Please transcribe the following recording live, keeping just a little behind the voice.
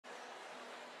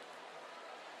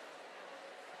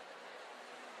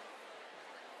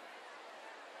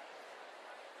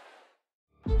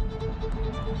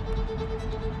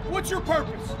What's your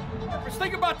purpose?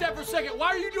 Think about that for a second. Why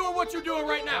are you doing what you're doing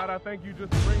right now? God, I thank you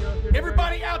just to bring us here.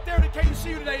 Everybody out there that came to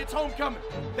see you today, it's homecoming.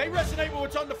 They resonate with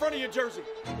what's on the front of your jersey.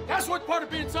 That's what part of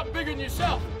being something bigger than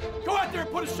yourself. Go out there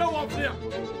and put a show on for them.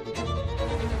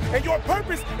 And your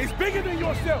purpose is bigger than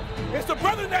yourself. It's the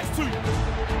brother next to you. You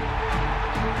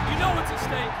know what's at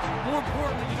stake. More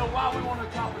importantly, you know why we want to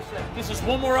accomplish that. This is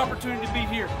one more opportunity to be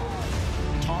here.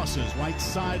 Tosses, right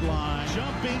sideline,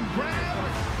 jumping,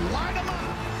 grab, line him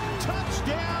up.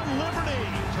 Touchdown, Liberty.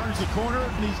 Turns the corner,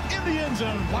 and he's in the end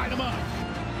zone. Light him up.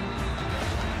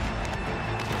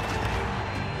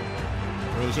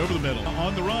 Throws over the middle.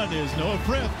 On the run is Noah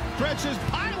Frith. Stretches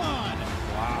pylon.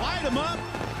 Wow. Light him up.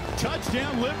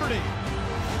 Touchdown, Liberty.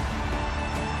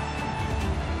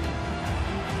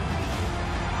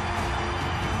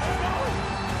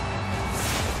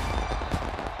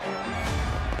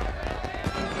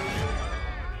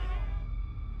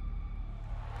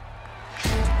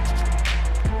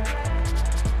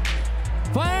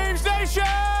 Flames Nation!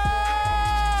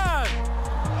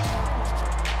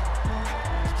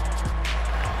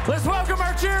 Let's welcome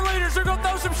our cheerleaders. They're going to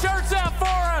throw some shirts out for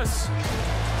us.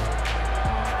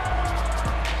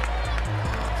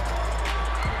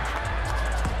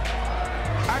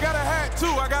 I got a hat, too.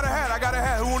 I got a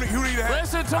hat. Who need a hat?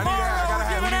 Listen, tomorrow we're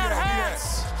giving out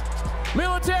hats.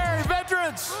 Military,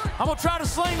 veterans. I'm going to try to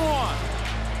sling one.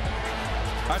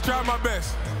 I tried my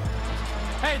best.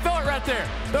 Hey, throw it right there.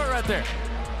 Throw it right there.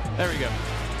 There we go.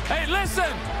 Hey,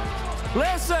 listen.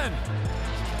 Listen.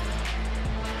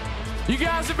 You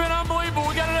guys have been unbelievable.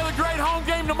 We got another great home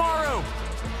game tomorrow.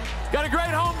 Got a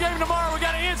great home game tomorrow. We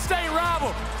got an in-state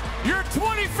rival. Your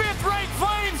 25th ranked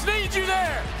Flames need you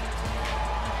there.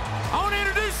 I want to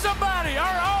introduce somebody.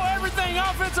 Our all-everything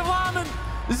offensive lineman,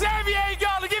 Xavier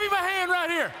Godley. Give him a hand right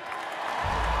here.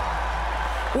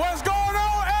 What's going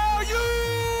on,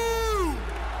 LU?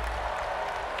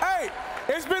 Hey,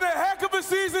 it's been a heck of a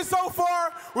season so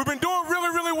far. We've been doing really,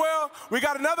 really well. We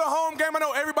got another home game. I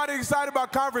know everybody's excited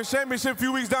about conference championship a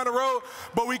few weeks down the road,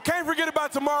 but we can't forget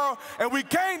about tomorrow, and we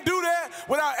can't do that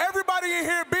without everybody in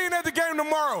here being at the game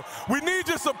tomorrow. We need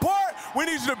your support. We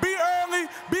need you to be early,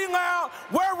 be loud,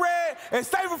 wear red, and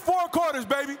stay for 4 quarters,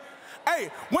 baby. Hey,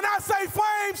 when I say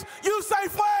Flames, you say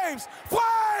Flames.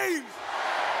 Flames!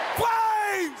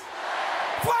 Flames!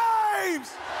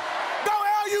 Flames! Go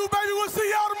LU, baby. We'll see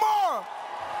y'all tomorrow.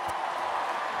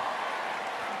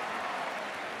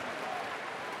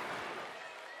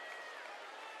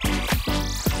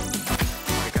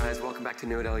 Hi guys, welcome back to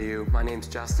New at LU. My name's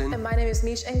Justin. And my name is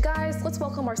Mish. And guys, let's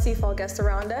welcome our Seafall guests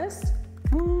around us.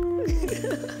 Woo!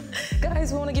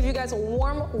 Guys, we want to give you guys a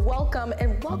warm welcome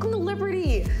and welcome to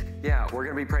Liberty. Yeah, we're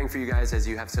going to be praying for you guys as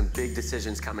you have some big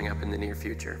decisions coming up in the near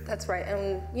future. That's right.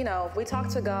 And, you know, we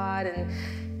talked to God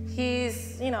and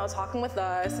he's, you know, talking with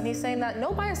us and he's saying that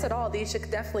no bias at all, that you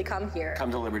should definitely come here.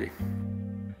 Come to Liberty.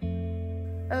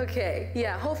 Okay,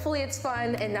 yeah, hopefully it's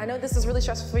fun. And I know this is really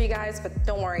stressful for you guys, but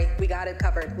don't worry, we got it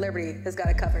covered. Liberty has got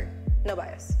it covered. No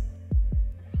bias.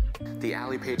 The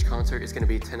Allie Page concert is going to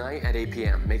be tonight at 8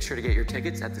 p.m. Make sure to get your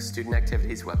tickets at the Student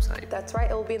Activities website. That's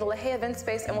right, it will be in the LaHaye event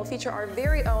space and will feature our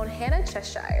very own Hannah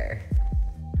Cheshire.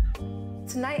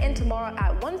 Tonight and tomorrow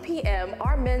at 1 p.m.,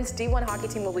 our men's D1 hockey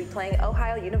team will be playing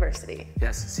Ohio University.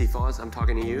 Yes, Seafaws, I'm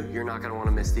talking to you. You're not going to want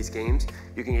to miss these games.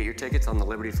 You can get your tickets on the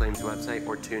Liberty Flames website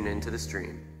or tune into the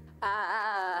stream.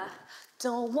 I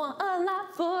don't want a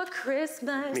lot for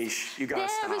Christmas. Mish, you gotta There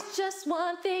stop. is just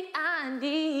one thing I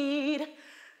need.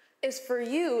 Is for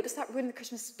you to stop ruining the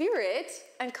Christmas spirit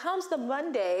and come to the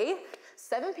Monday,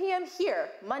 7 p.m. here.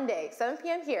 Monday, 7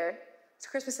 p.m. here. It's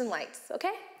Christmas and lights,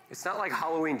 okay? It's not like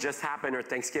Halloween just happened or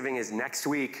Thanksgiving is next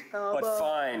week, Oh, but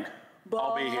fine,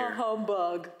 I'll be here.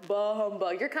 Humbug, bah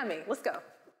humbug. You're coming, let's go.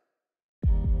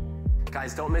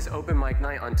 Guys, don't miss open mic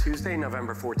night on Tuesday,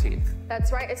 November 14th.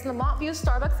 That's right, it's in the Montview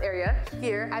Starbucks area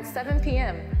here at 7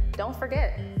 p.m. Don't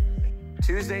forget.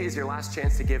 Tuesday is your last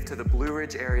chance to give to the Blue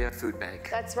Ridge Area Food Bank.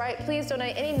 That's right, please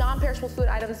donate any non-perishable food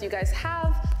items you guys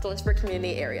have to Lynchburg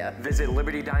community area. Visit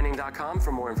libertydining.com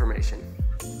for more information.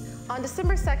 On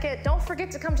December 2nd, don't forget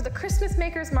to come to the Christmas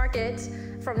Makers Market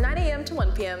from 9 a.m. to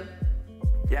 1 p.m.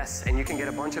 Yes, and you can get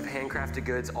a bunch of handcrafted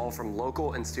goods all from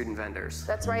local and student vendors.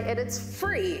 That's right, and it's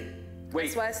free. Wait.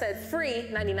 That's why I said free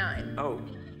 99. Oh,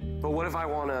 but what if I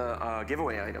want a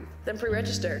giveaway item? Then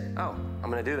pre-register. Oh, I'm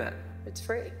gonna do that. It's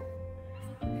free.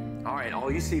 All right,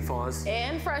 all you Seafaws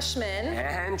And freshmen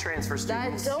and transfer that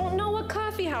students, don't know what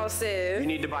coffee house you is.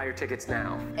 need to buy your tickets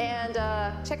now. And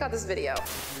check out this video.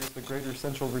 The greater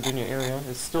central Virginia area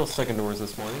is still stuck indoors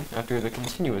this morning after the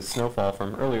continuous snowfall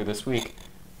from earlier this week.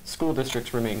 School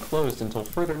districts remain closed until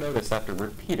further notice after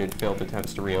repeated failed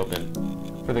attempts to reopen.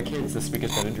 For the kids, this week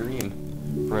has been a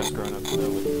dream. For us grown-ups,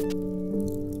 though,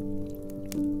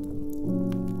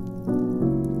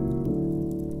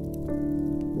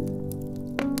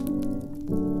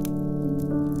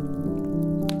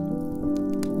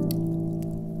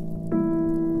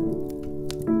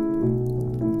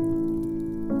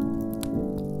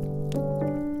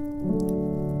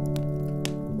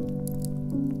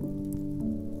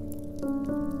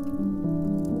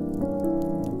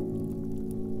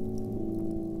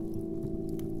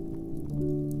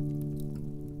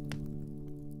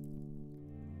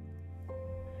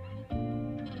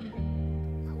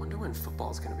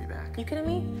 football's gonna be back. You kidding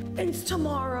me? It's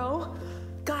tomorrow.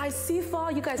 Guys,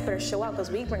 Seafall, you guys better show out because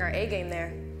we bring our A game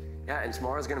there. Yeah, and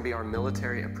tomorrow's gonna be our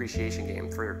military appreciation game.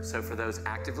 So for those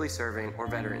actively serving or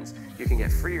veterans, you can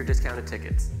get free or discounted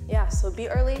tickets. Yeah, so be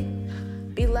early,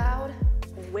 be loud,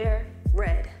 and wear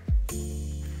red.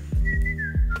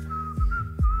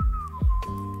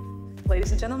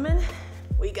 Ladies and gentlemen,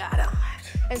 we got them.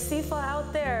 And Seafall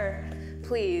out there,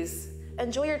 please,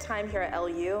 enjoy your time here at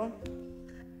LU.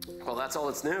 Well, that's all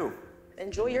that's new.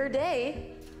 Enjoy your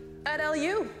day at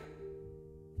LU.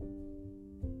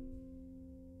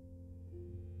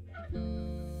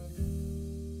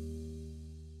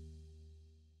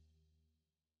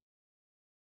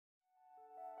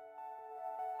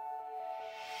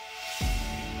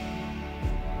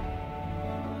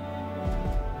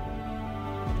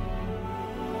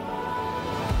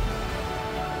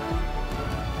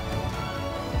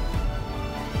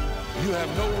 You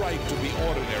have no right to be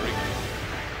ordinary.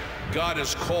 God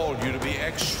has called you to be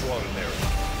extraordinary.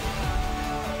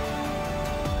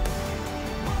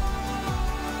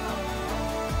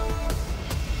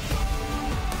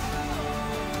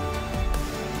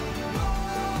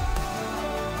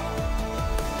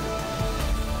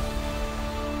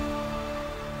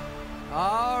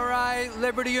 All right,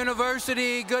 Liberty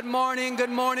University, good morning, good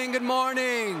morning, good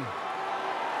morning.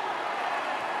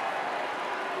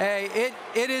 Hey,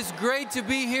 it is great to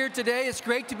be here today. It's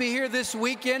great to be here this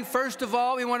weekend. First of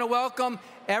all, we want to welcome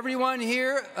everyone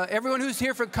here, everyone who's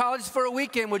here for college for a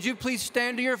weekend. Would you please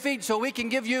stand to your feet so we can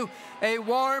give you a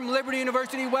warm Liberty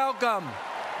University welcome?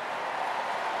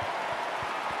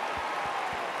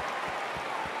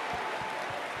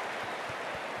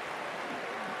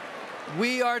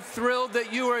 We are thrilled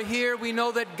that you are here. We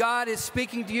know that God is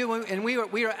speaking to you, and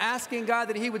we are asking God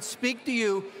that He would speak to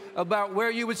you about where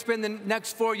you would spend the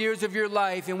next 4 years of your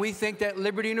life, and we think that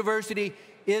Liberty University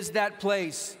is that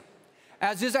place.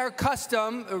 As is our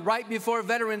custom, right before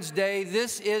Veterans Day,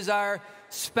 this is our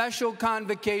special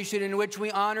convocation in which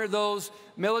we honor those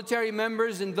military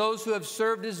members and those who have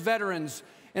served as veterans.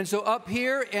 And so up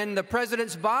here in the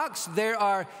President's box, there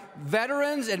are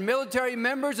veterans and military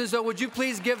members, and so would you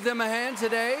please give them a hand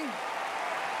today?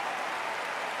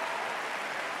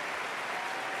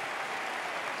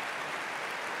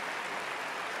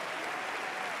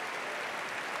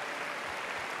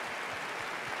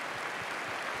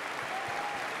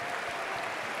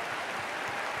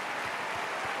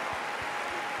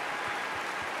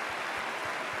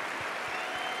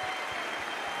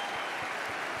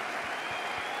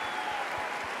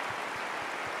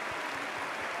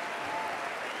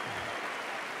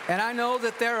 And I know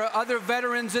that there are other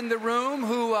veterans in the room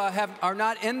who are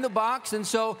not in the box. And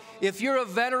so if you're a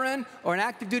veteran or an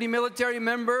active duty military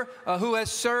member who has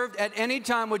served at any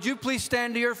time, would you please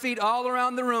stand to your feet all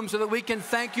around the room so that we can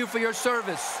thank you for your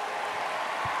service?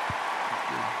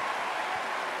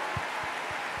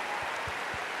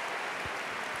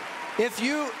 If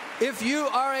you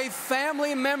are a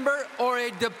family member or a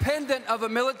dependent of a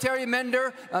military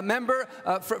member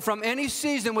from any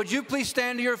season, would you please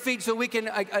stand to your feet so we can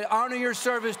honor your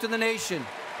service to the nation?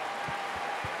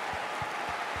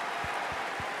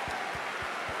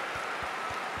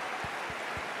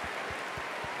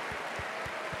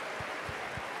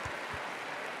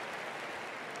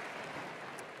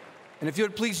 And if you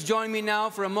would please join me now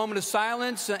for a moment of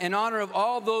silence in honor of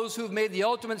all those who've made the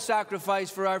ultimate sacrifice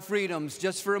for our freedoms,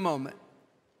 just for a moment.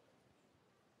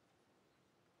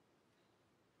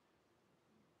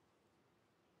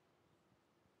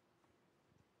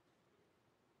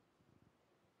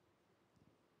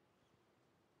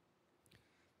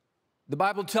 The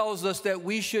Bible tells us that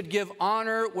we should give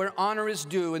honor where honor is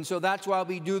due, and so that's why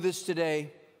we do this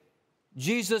today.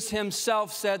 Jesus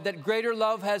himself said that greater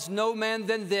love has no man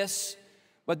than this,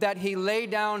 but that he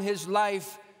laid down his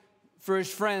life for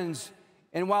his friends.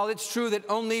 And while it's true that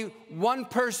only one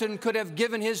person could have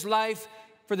given his life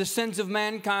for the sins of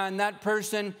mankind, that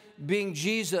person being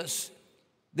Jesus,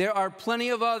 there are plenty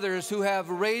of others who have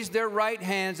raised their right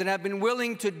hands and have been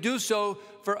willing to do so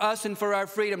for us and for our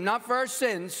freedom. Not for our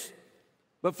sins,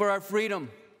 but for our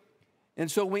freedom. And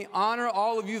so we honor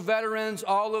all of you veterans,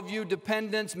 all of you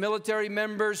dependents, military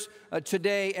members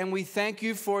today, and we thank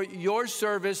you for your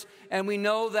service. And we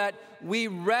know that we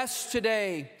rest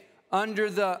today under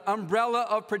the umbrella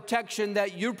of protection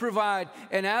that you provide.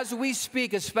 And as we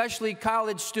speak, especially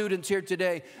college students here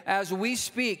today, as we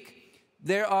speak,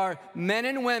 there are men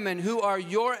and women who are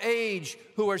your age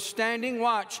who are standing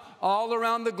watch all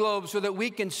around the globe so that we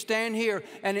can stand here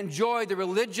and enjoy the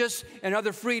religious and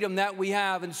other freedom that we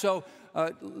have. And so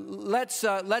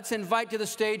let's invite to the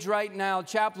stage right now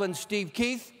Chaplain Steve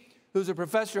Keith, who's a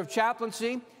professor of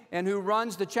chaplaincy and who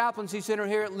runs the Chaplaincy Center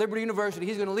here at Liberty University.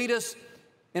 He's going to lead us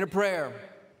in a prayer.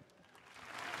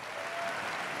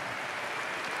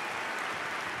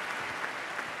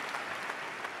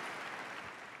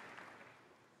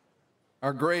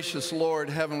 Our gracious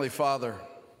Lord, Heavenly Father,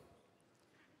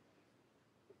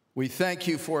 we thank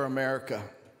you for America.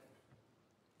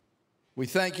 We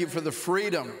thank you for the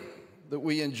freedom that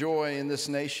we enjoy in this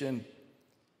nation,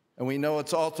 and we know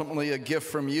it's ultimately a gift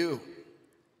from you.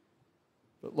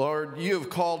 But Lord, you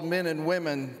have called men and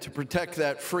women to protect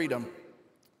that freedom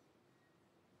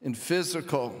in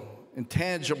physical and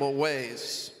tangible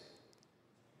ways.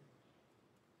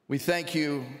 We thank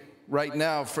you right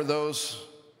now for those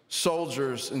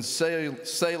soldiers and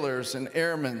sailors and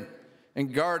airmen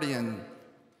and guardians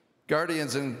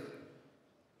and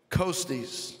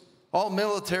coasties, all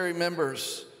military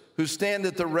members who stand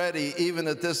at the ready even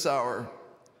at this hour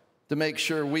to make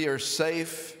sure we are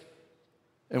safe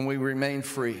and we remain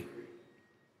free.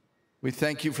 We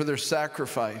thank you for their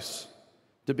sacrifice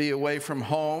to be away from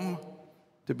home,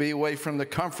 to be away from the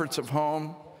comforts of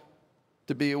home,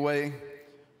 to be away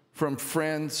from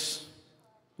friends.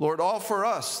 Lord, all for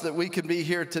us that we can be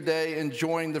here today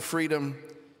enjoying the freedom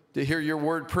to hear your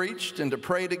word preached and to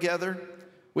pray together.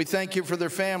 We thank you for their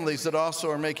families that also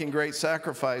are making great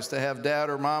sacrifice to have dad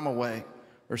or mom away,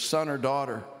 or son or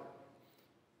daughter.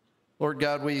 Lord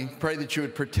God, we pray that you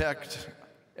would protect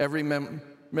every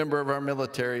member of our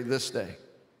military this day,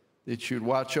 that you'd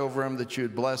watch over them, that you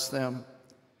would bless them.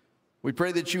 We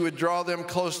pray that you would draw them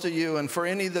close to you, and for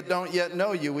any that don't yet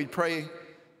know you, we pray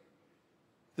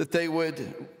that they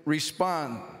would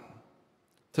respond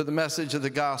to the message of the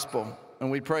gospel.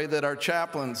 And we pray that our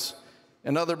chaplains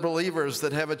and other believers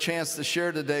that have a chance to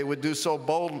share today would do so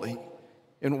boldly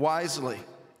and wisely,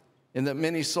 and that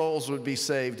many souls would be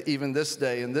saved even this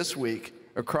day and this week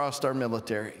across our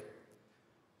military.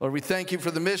 Lord, we thank you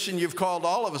for the mission you've called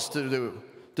all of us to do,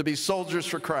 to be soldiers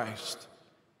for Christ.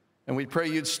 And we pray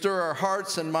you'd stir our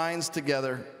hearts and minds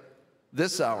together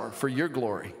this hour for your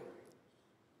glory.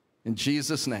 In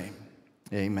Jesus' name,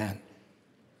 amen.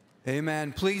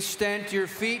 Amen. Please stand to your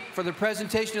feet for the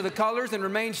presentation of the colors and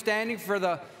remain standing for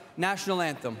the national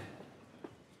anthem.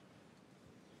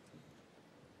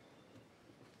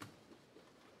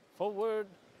 Forward,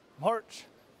 march,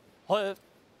 left,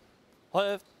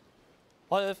 left,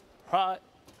 left, right,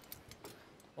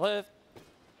 left,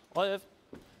 left,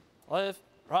 left,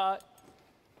 right,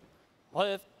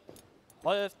 left,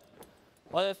 left,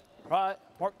 left, right.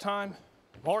 Mark time,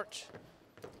 march,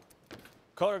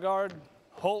 color guard,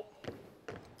 halt,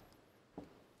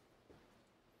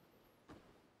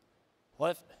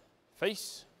 left,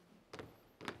 face,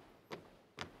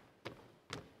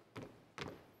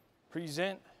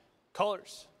 present,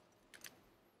 colors.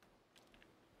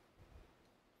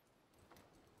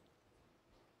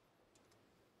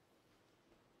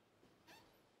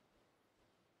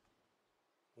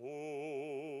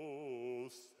 Oh,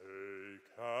 say,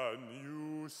 can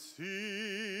you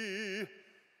see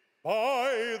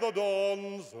by the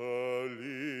dawn's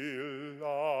early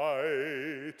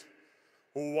light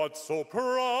what so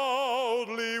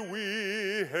proudly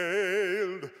we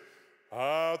hailed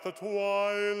at the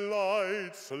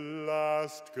twilight's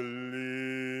last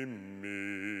gleaming,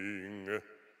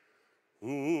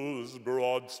 whose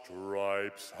broad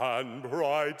stripes and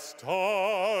bright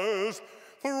stars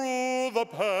through the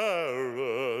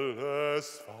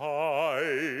perilous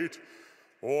fight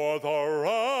o'er the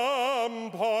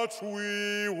ramparts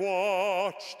we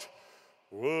watched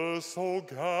were so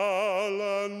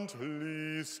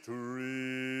gallantly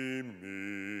streaming,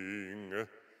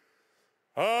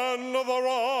 and the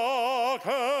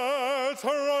rocket's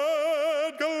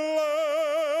red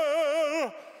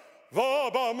glare, the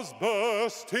bombs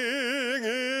bursting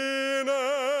in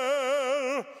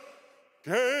air,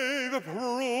 gave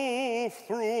proof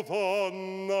through the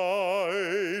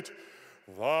night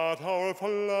that our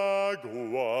flag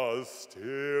was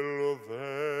still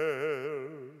there.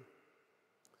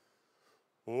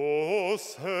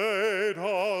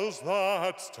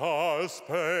 that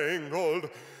star-spangled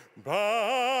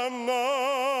banner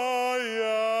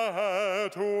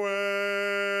yet wave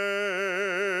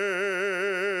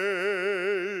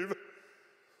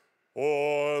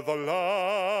o'er the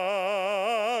land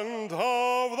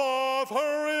of the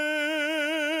free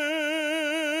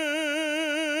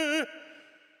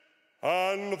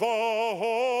and the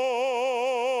home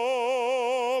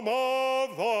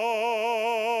of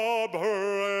the brave.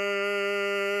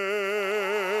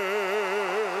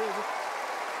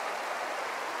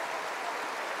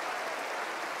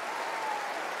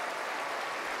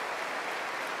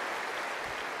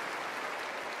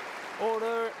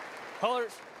 Order,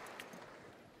 colors.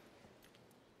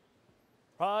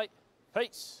 Right,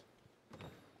 face.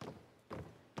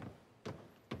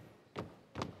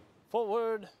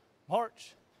 Forward,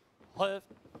 march. Left,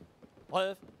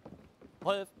 left,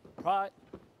 left, right.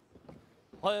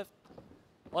 Left,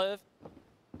 left,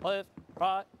 left,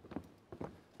 right.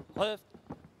 Left,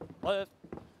 left,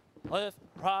 left,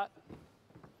 right.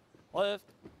 Left,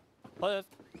 left,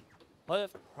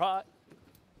 left, right.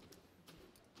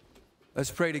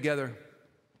 Let's pray together.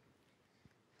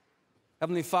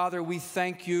 Heavenly Father, we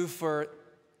thank you for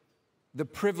the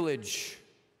privilege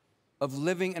of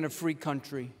living in a free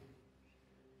country.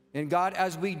 And God,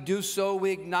 as we do so,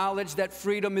 we acknowledge that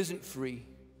freedom isn't free.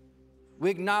 We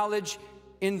acknowledge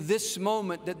in this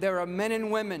moment that there are men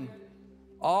and women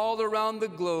all around the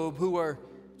globe who are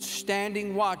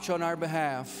standing watch on our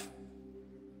behalf.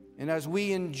 And as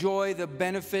we enjoy the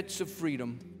benefits of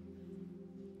freedom,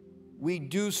 we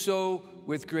do so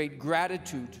with great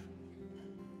gratitude.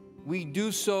 We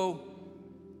do so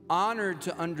honored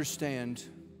to understand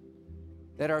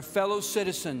that our fellow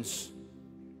citizens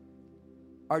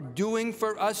are doing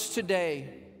for us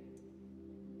today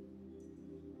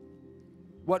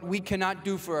what we cannot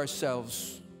do for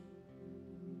ourselves.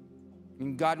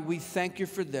 And God, we thank you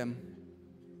for them.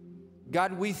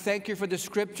 God, we thank you for the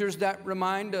scriptures that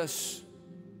remind us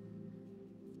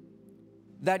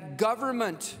that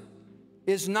government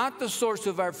is not the source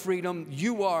of our freedom,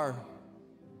 you are.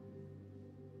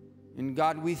 And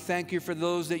God, we thank you for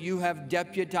those that you have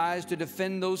deputized to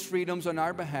defend those freedoms on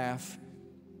our behalf.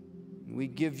 We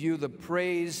give you the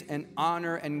praise and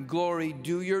honor and glory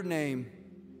due your name,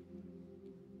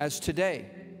 as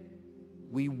today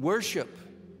we worship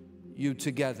you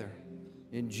together.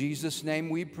 In Jesus' name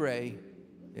we pray,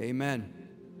 amen.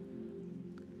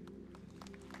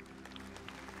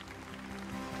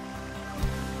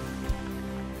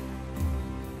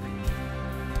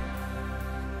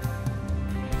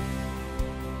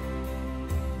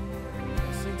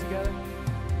 Sing together.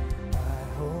 I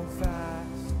hold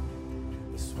fast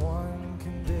this one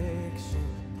conviction.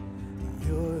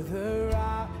 You're the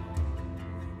rock,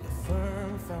 the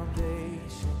firm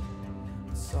foundation,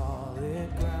 solid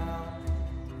ground.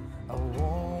 I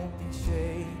won't be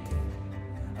shaken.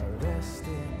 I rest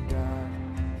in God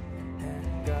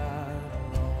and God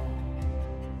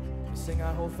alone. Sing,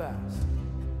 I hold fast.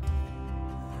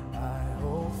 I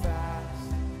hold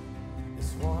fast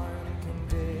this one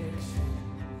conviction.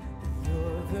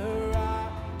 You're the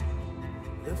rock,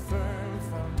 the firm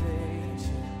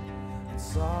foundation, and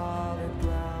solid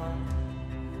ground.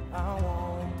 I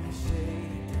won't be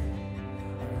shaken.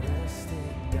 I rest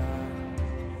in God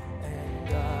and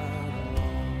God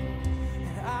alone.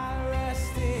 And I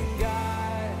rest in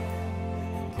God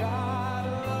and God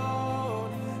alone.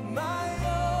 My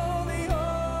only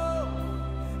hope,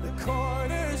 the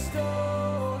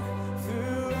cornerstone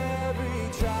through every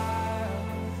trial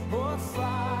or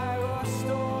fire or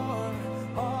storm.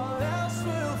 All else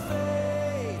will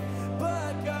fade,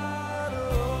 but God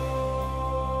alone.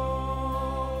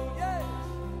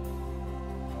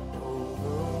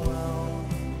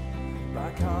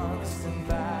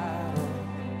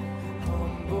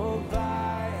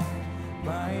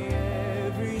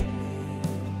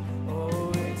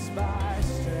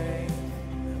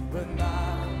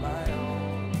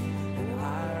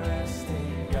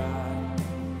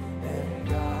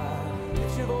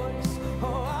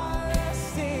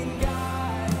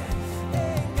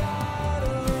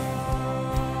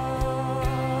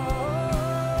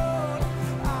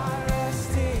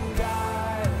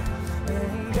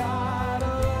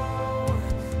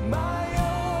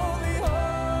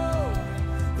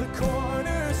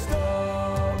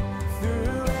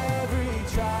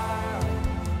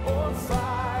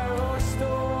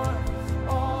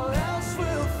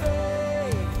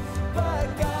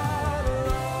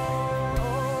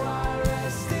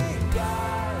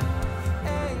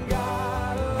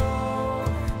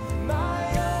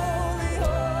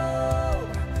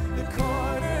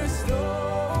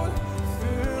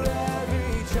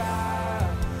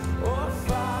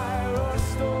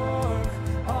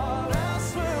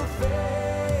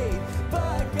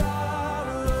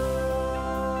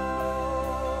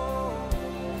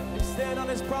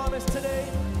 his promise today,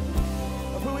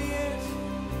 of who he is,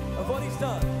 of what he's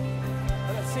done.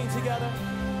 Let's sing together.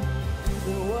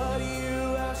 That what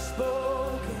you have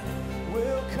spoken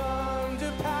will come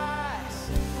to pass.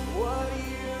 What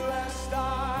you have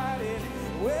started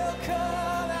will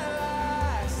come at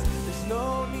last. There's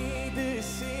no need to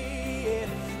see it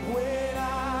when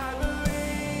I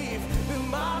believe that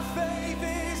my faith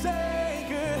is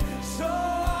anchored. So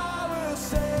I will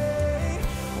say,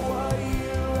 what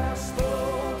you have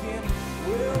spoken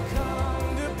will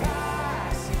come to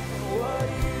pass. What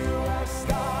you have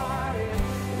started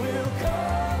will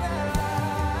come at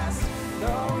last.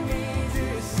 No need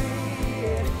to see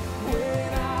it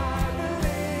when I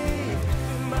believe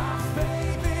that my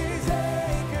faith is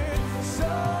anchored. So I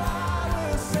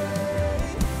will say,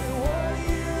 what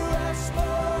you have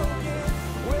spoken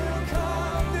will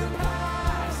come to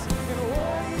pass. And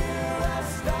what you have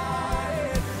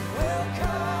started will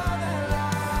come at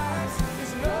last.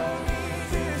 There's no need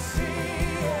to see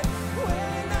it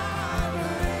when I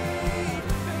believe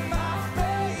that my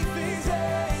faith is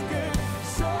anchored.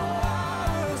 So I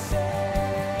will say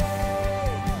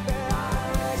that I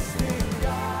rest in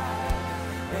God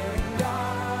and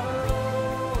God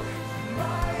alone,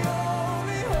 my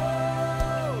only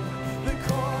hope, the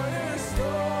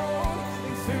cornerstone.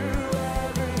 And through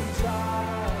every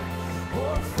trial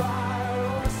or fire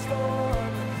or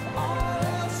storm, all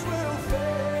else will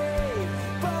fade,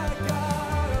 but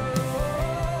God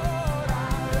alone. I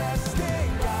rest in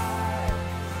God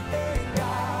and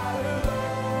God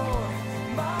alone,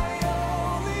 my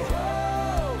only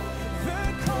hope, the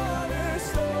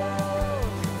cornerstone.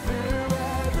 Through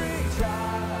every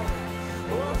trial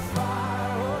or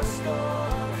fire or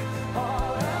storm,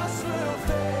 all else will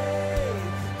fade,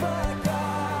 but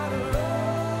God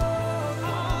alone.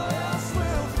 All else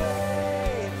will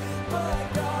fade, but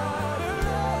God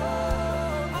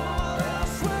alone. All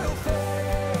else will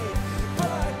fade,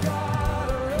 but God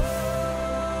alone.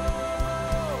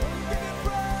 Give it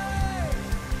praise.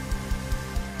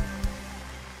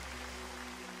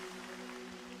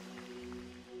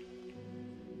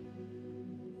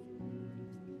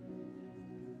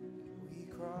 We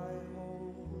cry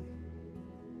holy,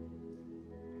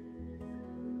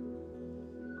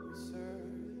 we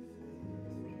serve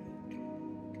faith.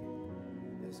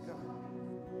 Yes, God.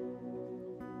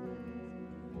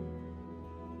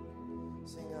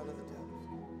 Sing out of the depths.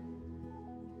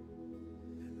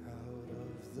 Out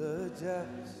of the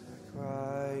depths I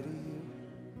cry to you.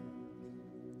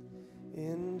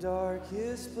 In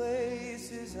darkest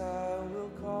places I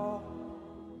will call.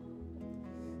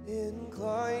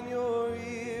 Incline your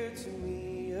ear to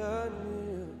me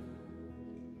anew,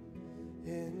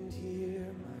 and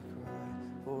hear my cry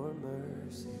for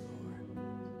mercy, Lord.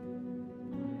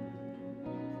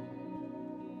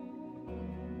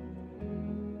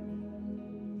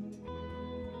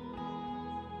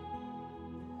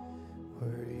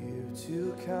 Were you to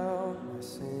count my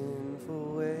sinful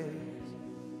ways,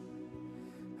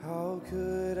 how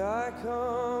could I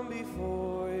come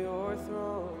before your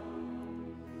throne?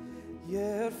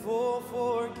 Yet full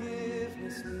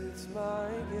forgiveness meets my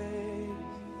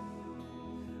gaze.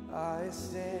 I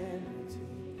stand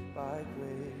redeemed by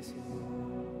grace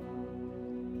alone.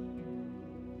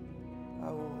 I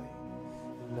will wait,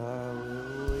 and I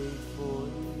will wait for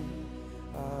you.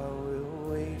 I will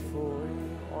wait for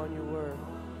you on your word.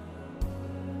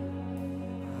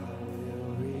 I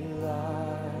will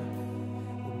rely,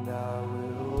 and I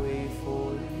will wait for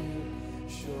you.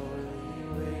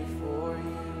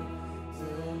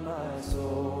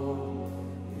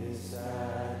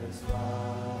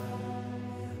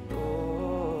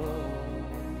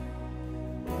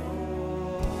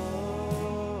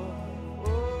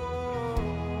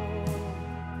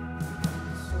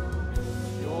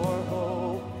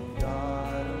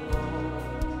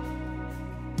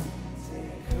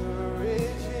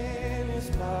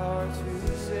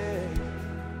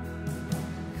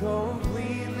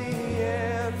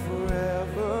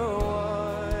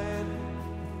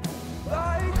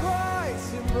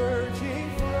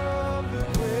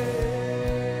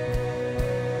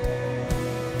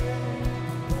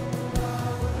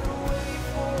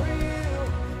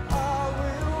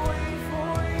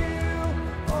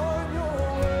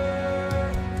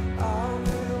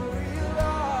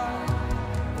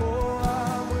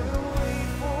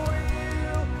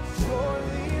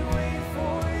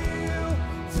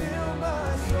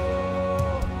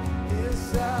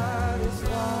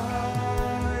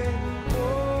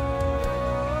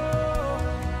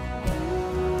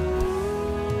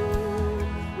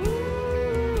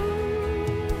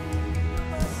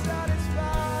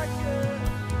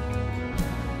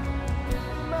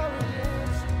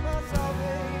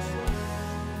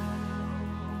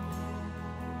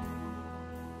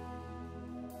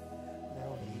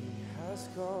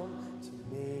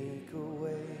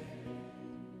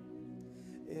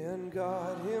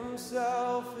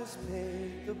 himself has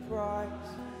paid the price,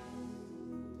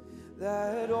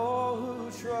 that all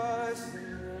who trust in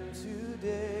him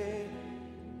today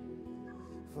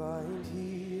find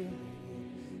healing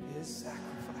in his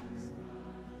sacrifice,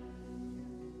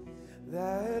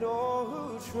 that all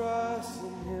who trust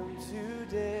in him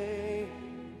today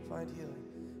find healing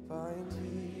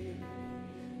in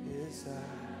his sacrifice.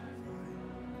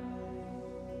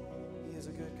 He is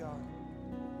a good God.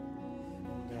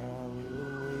 And I will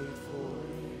wait for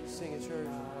you. Sing it, church. I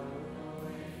will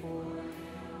wait for you.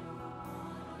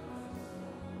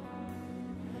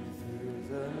 Through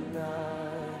the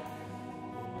night,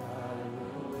 and I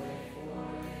will wait for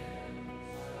you.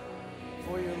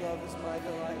 For your love is my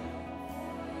delight.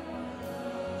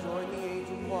 Join the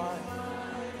angel choir.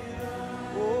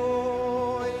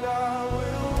 Oh, and I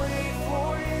will wait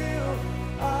for you.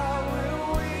 I will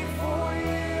wait for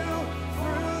you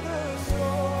through the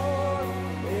storm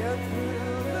and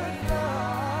through the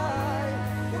night.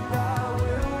 And I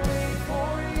will wait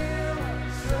for you,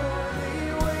 surely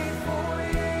wait for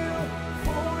you,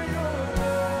 for your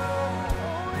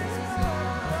love is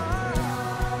mine.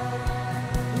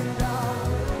 And I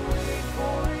will wait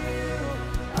for you,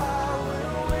 I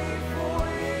will wait for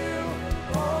you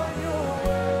on your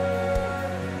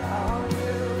word. I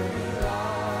will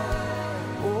rely.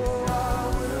 Oh, I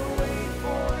will wait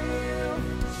for you,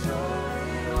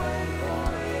 surely wait for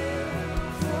you,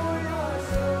 till your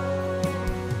soul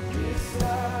is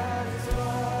satisfied.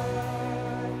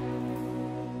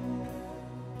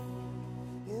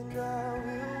 And I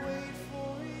will wait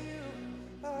for you,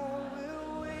 I will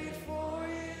wait for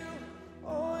you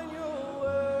on your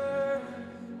word.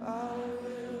 I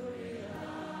will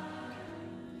rely.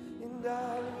 And I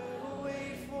will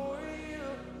wait for you,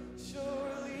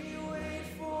 surely wait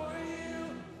for you,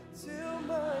 till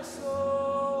my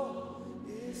soul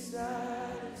is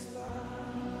satisfied.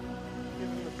 Give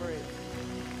him the praise.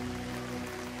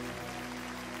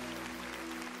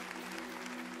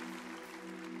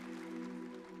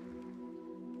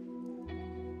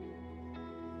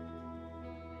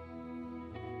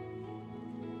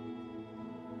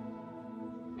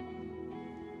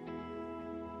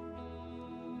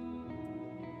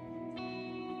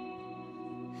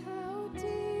 How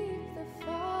deep the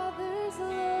Father's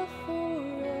love for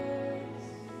us,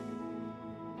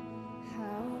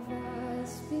 how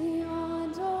vast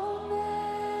beyond all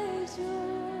measure,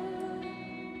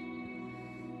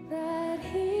 that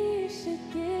He should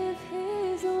give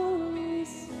His only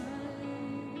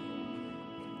Son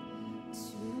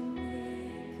to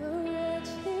make a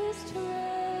wretch His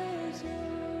treasure.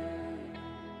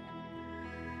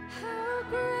 How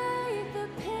great the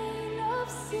pain of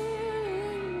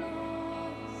searing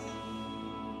loss!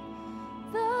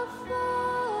 The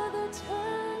Father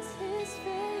turns His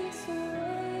face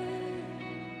away.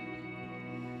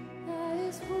 At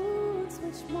His wounds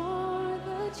which mar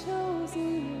the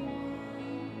chosen one,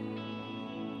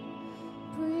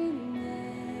 bring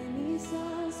many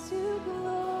sons to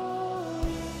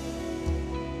glory.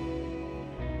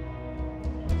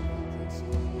 Thank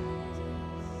you,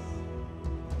 Jesus.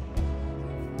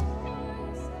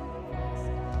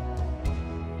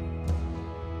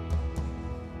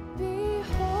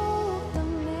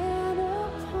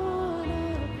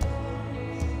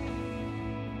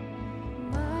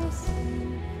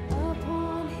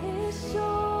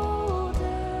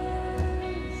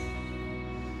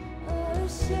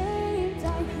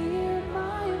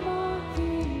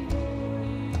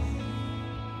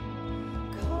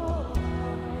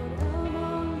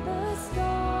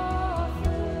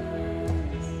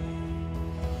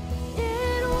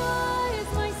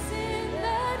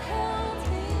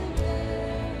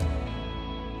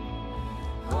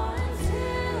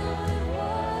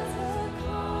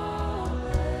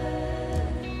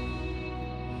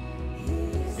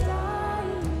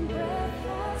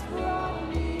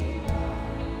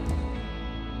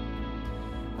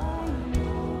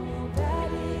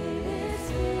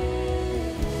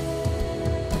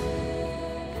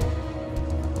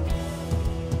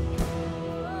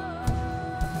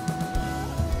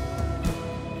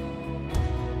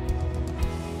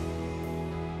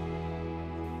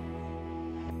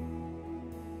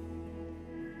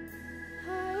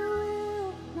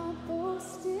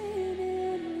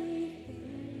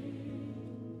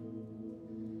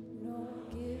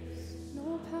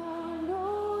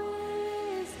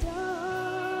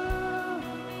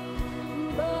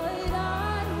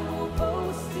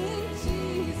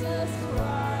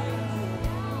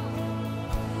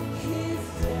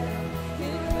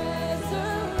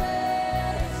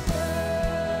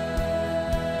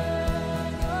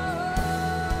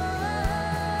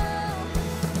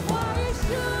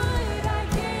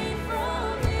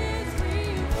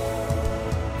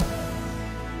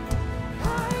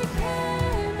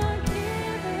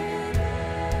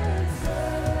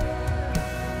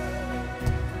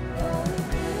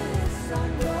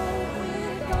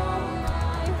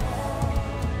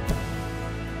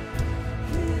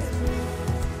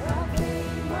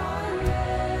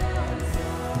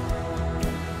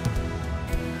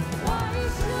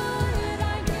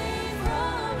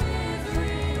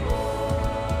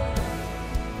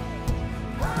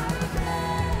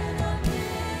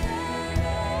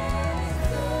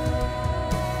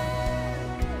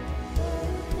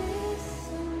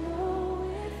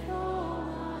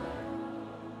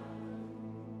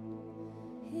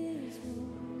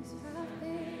 have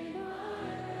been my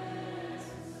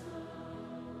ransom.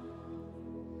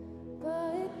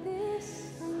 But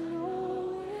this I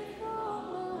know with all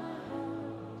my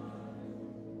heart,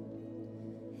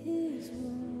 his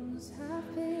wounds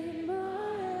have been my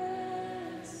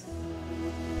ransom.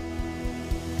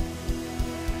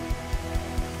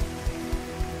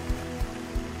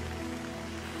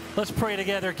 Let's pray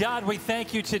together. God, we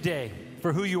thank you today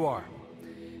for who you are.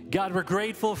 God, we're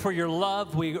grateful for your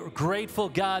love. We're grateful,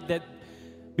 God, that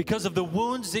because of the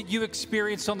wounds that you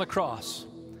experienced on the cross,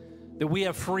 that we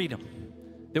have freedom,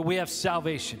 that we have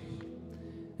salvation.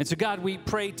 And so, God, we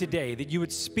pray today that you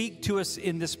would speak to us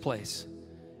in this place.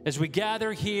 As we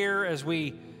gather here, as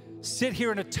we sit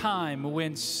here in a time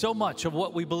when so much of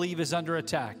what we believe is under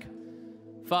attack,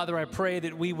 Father, I pray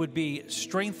that we would be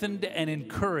strengthened and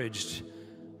encouraged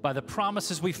by the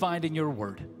promises we find in your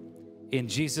word. In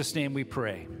Jesus' name we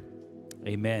pray.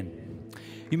 Amen.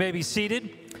 You may be seated.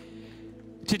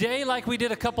 Today, like we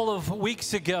did a couple of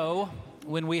weeks ago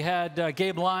when we had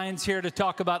Gabe Lyons here to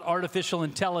talk about artificial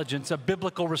intelligence, a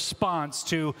biblical response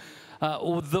to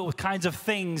the kinds of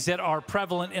things that are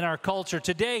prevalent in our culture.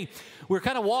 Today, we're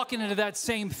kind of walking into that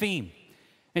same theme.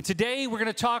 And today, we're going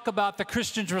to talk about the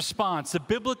Christian's response, the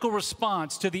biblical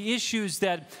response to the issues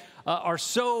that are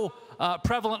so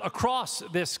prevalent across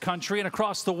this country and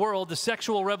across the world, the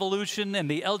sexual revolution and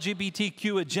the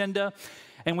LGBTQ agenda.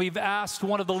 And we've asked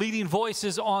one of the leading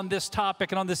voices on this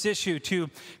topic and on this issue to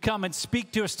come and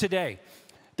speak to us today.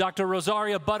 Dr.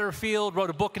 Rosaria Butterfield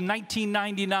wrote a book in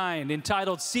 1999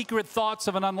 entitled Secret Thoughts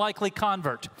of an Unlikely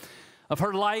Convert, of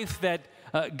her life that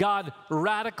God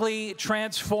radically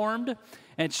transformed.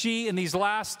 And she, in these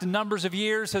last numbers of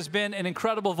years, has been an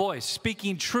incredible voice,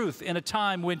 speaking truth in a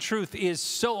time when truth is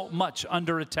so much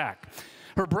under attack.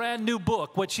 Her brand new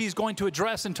book, what she's going to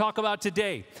address and talk about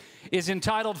today, is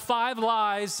entitled 5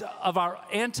 Lies of Our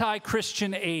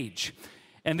Anti-Christian Age.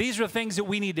 And these are things that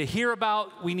we need to hear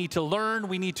about, we need to learn,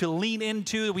 we need to lean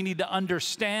into, we need to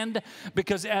understand,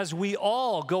 because as we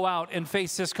all go out and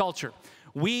face this culture,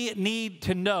 we need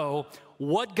to know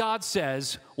what God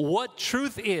says, what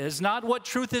truth is, not what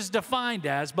truth is defined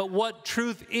as, but what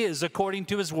truth is according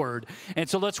to his word. And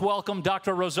so let's welcome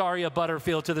Dr. Rosaria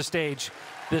Butterfield to the stage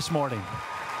this morning.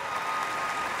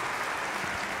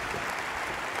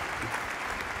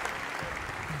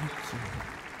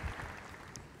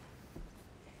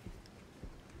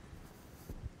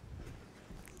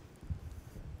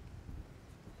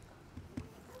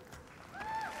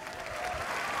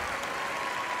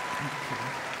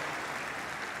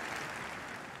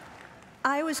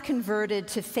 I was converted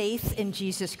to faith in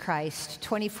Jesus Christ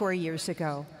 24 years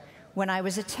ago when I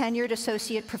was a tenured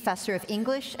associate professor of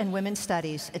English and women's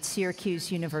studies at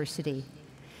Syracuse University.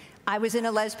 I was in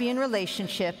a lesbian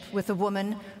relationship with a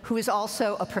woman who is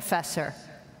also a professor.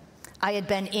 I had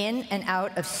been in and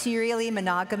out of serially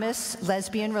monogamous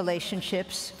lesbian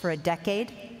relationships for a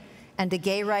decade and a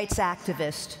gay rights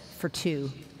activist for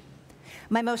 2.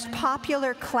 My most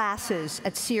popular classes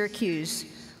at Syracuse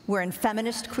were in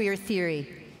feminist queer theory,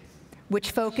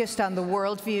 which focused on the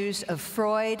worldviews of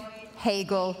Freud,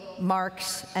 Hegel,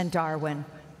 Marx, and Darwin.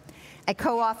 I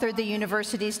co-authored the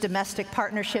university's domestic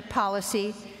partnership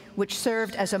policy, which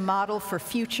served as a model for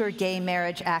future gay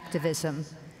marriage activism.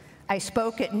 I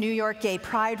spoke at New York gay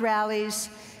pride rallies,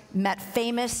 met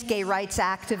famous gay rights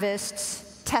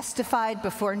activists, testified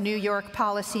before New York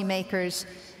policymakers,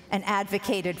 and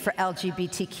advocated for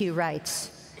LGBTQ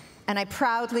rights. And I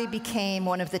proudly became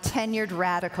one of the tenured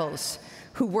radicals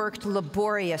who worked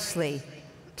laboriously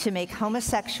to make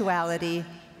homosexuality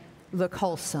look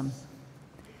wholesome.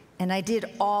 And I did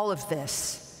all of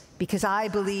this because I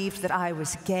believed that I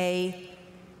was gay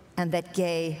and that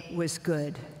gay was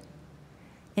good.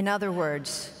 In other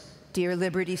words, dear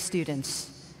Liberty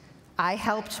students, I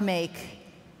helped make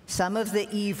some of the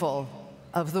evil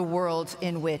of the world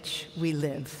in which we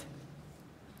live.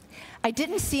 I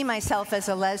didn't see myself as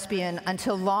a lesbian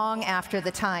until long after the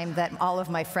time that all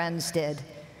of my friends did.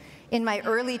 In my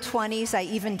early 20s, I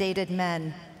even dated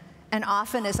men. And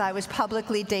often as I was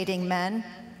publicly dating men,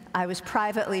 I was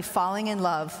privately falling in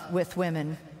love with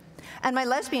women. And my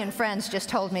lesbian friends just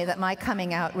told me that my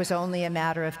coming out was only a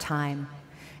matter of time.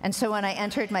 And so when I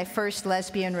entered my first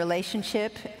lesbian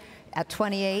relationship at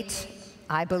 28,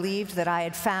 I believed that I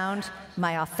had found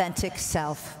my authentic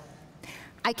self.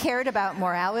 I cared about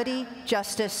morality,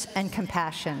 justice, and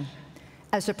compassion.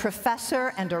 As a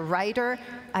professor and a writer,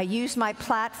 I used my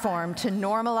platform to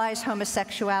normalize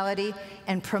homosexuality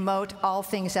and promote all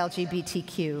things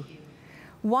LGBTQ.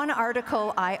 One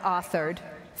article I authored,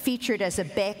 featured as a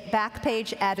back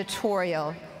page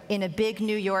editorial in a big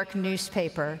New York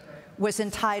newspaper, was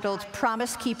entitled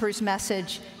Promise Keeper's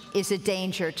Message is a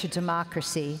Danger to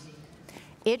Democracy.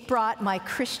 It brought my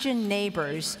Christian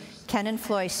neighbors, Ken and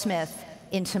Floy Smith,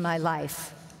 into my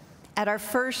life. At our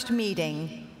first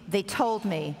meeting, they told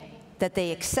me that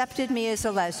they accepted me as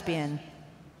a lesbian,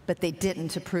 but they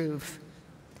didn't approve.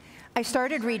 I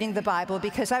started reading the Bible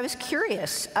because I was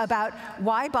curious about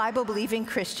why Bible-believing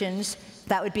Christians,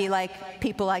 that would be like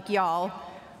people like y'all,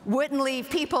 wouldn't leave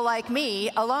people like me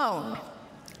alone.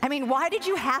 I mean, why did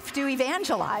you have to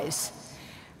evangelize?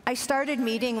 I started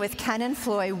meeting with Ken and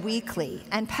Floy weekly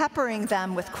and peppering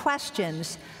them with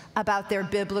questions about their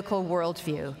biblical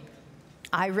worldview.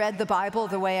 I read the Bible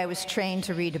the way I was trained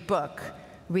to read a book,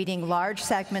 reading large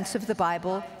segments of the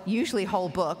Bible, usually whole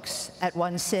books, at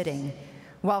one sitting,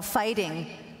 while fighting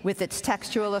with its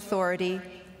textual authority,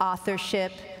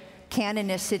 authorship,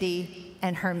 canonicity,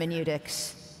 and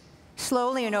hermeneutics.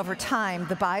 Slowly and over time,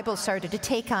 the Bible started to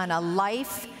take on a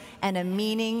life and a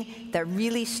meaning that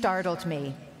really startled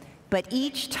me. But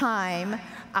each time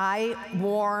I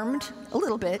warmed a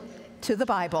little bit to the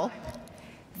Bible,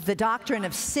 the doctrine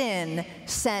of sin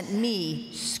sent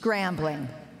me scrambling.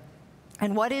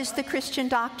 And what is the Christian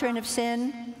doctrine of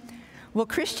sin? Well,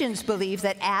 Christians believe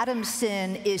that Adam's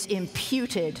sin is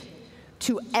imputed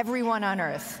to everyone on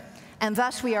earth, and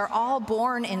thus we are all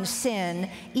born in sin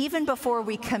even before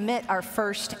we commit our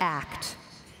first act.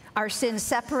 Our sin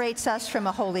separates us from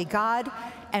a holy God,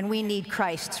 and we need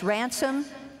Christ's ransom,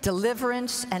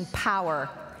 deliverance, and power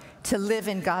to live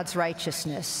in God's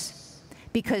righteousness.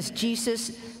 Because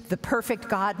Jesus, the perfect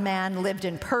God-man, lived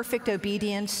in perfect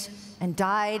obedience and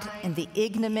died in the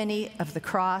ignominy of the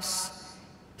cross,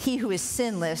 he who is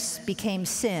sinless became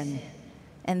sin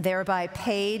and thereby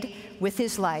paid with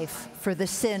his life for the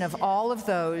sin of all of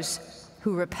those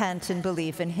who repent and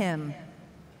believe in him.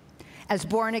 As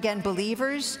born-again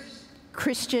believers,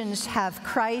 Christians have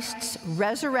Christ's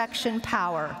resurrection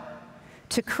power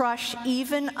to crush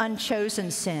even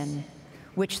unchosen sin,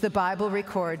 which the Bible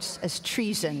records as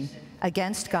treason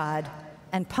against God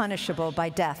and punishable by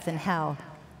death in hell.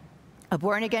 A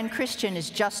born-again Christian is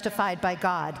justified by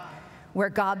God, where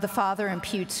God the Father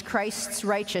imputes Christ's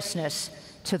righteousness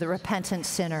to the repentant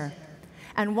sinner.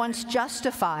 And once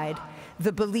justified,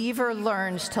 the believer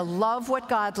learns to love what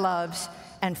God loves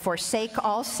and forsake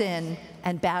all sin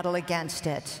and battle against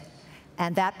it.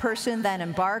 And that person then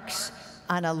embarks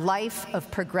on a life of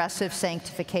progressive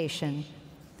sanctification.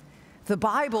 The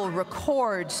Bible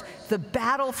records the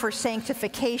battle for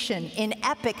sanctification in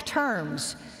epic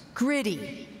terms: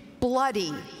 gritty,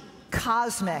 bloody,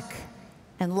 cosmic,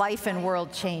 and life and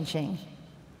world changing.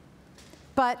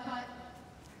 But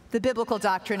the biblical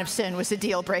doctrine of sin was a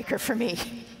deal breaker for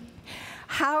me.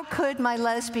 How could my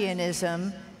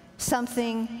lesbianism,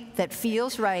 something that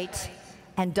feels right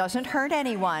and doesn't hurt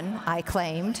anyone, I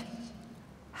claimed,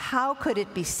 how could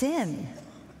it be sin?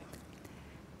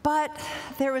 But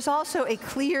there was also a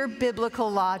clear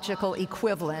biblical logical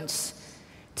equivalence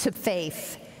to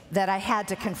faith that I had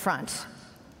to confront.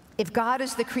 If God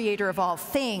is the creator of all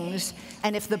things,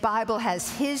 and if the Bible has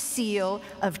his seal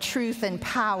of truth and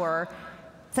power,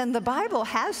 then the Bible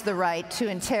has the right to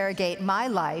interrogate my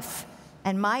life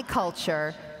and my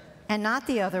culture, and not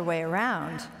the other way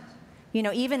around. You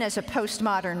know, even as a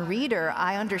postmodern reader,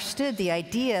 I understood the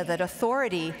idea that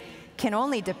authority can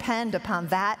only depend upon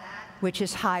that which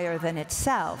is higher than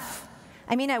itself.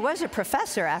 I mean, I was a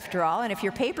professor after all, and if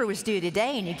your paper was due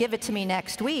today and you give it to me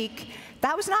next week,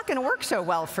 that was not going to work so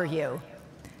well for you,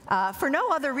 for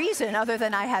no other reason other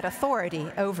than I had authority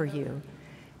over you.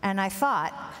 And I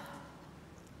thought,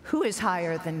 who is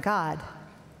higher than God?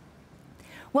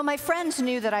 Well, my friends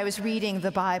knew that I was reading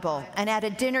the Bible, and at a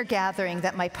dinner gathering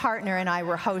that my partner and I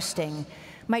were hosting,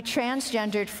 my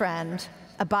transgendered friend,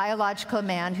 a biological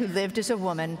man who lived as a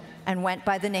woman and went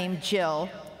by the name Jill,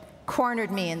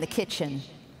 cornered me in the kitchen.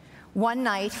 One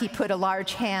night, he put a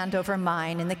large hand over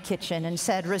mine in the kitchen and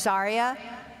said, "Rosaria,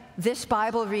 this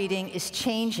Bible reading is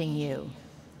changing you."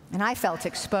 And I felt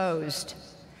exposed.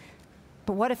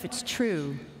 But what if it's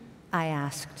true? I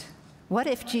asked. What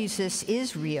if Jesus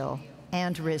is real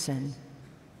and risen?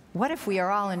 What if we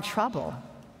are all in trouble?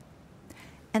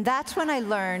 And that's when I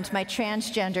learned my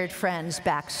transgendered friend's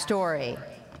backstory.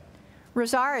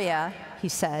 "Rosaria," he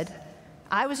said,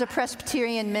 "I was a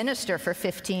Presbyterian minister for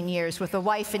 15 years with a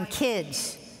wife and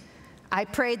kids. I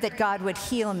prayed that God would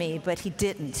heal me, but he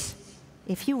didn't.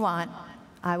 If you want,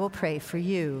 I will pray for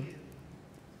you."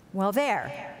 Well,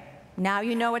 there. Now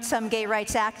you know what some gay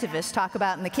rights activists talk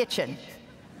about in the kitchen.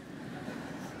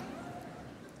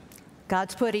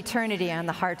 God's put eternity on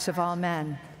the hearts of all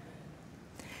men.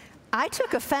 I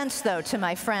took offense, though, to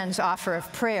my friend's offer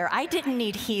of prayer. I didn't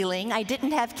need healing. I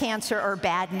didn't have cancer or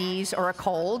bad knees or a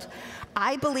cold.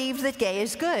 I believed that gay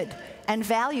is good and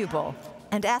valuable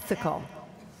and ethical.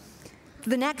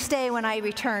 The next day when I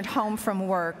returned home from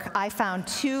work, I found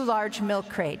 2 large milk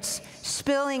crates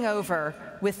spilling over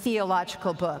with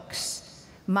theological books.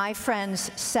 My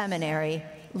friend's seminary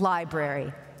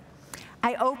library.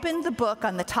 I opened the book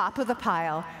on the top of the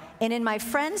pile, and in my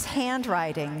friend's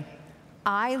handwriting,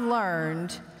 I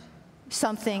learned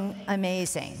something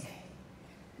amazing.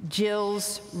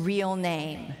 Jill's real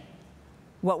name,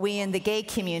 what we in the gay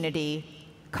community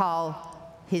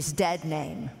call his dead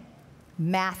name,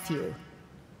 Matthew.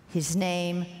 His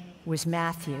name was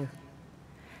Matthew.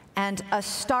 And a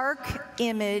stark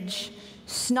image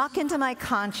snuck into my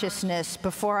consciousness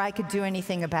before I could do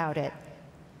anything about it.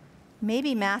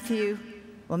 Maybe Matthew,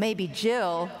 well, maybe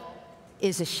Jill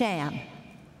is a sham.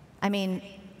 I mean,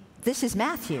 this is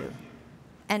Matthew.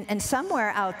 And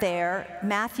somewhere out there,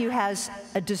 Matthew has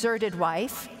a deserted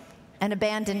wife and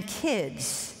abandoned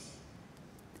kids.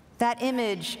 That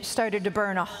image started to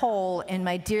burn a hole in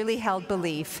my dearly held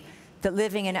belief that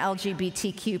living an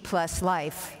LGBTQ+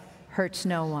 life hurts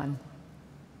no one.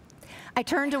 I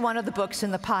turned to one of the books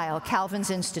in the pile, Calvin's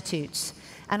Institutes,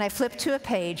 and I flipped to a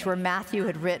page where Matthew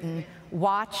had written,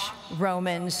 "Watch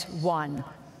Romans 1."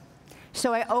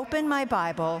 So I opened my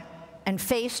Bible and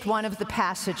faced one of the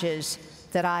passages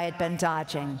that I had been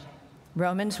dodging.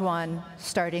 Romans 1,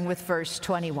 starting with verse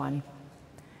 21.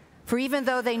 For even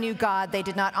though they knew God, they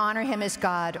did not honor him as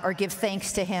God or give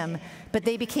thanks to him, but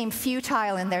they became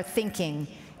futile in their thinking,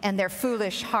 and their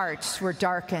foolish hearts were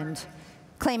darkened.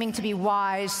 Claiming to be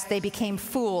wise, they became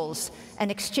fools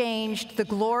and exchanged the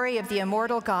glory of the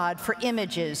immortal God for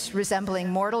images resembling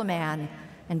mortal man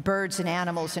and birds and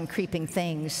animals and creeping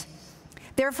things.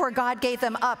 Therefore God gave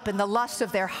them up in the lust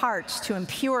of their hearts to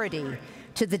impurity,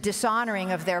 to the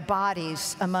dishonoring of their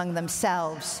bodies among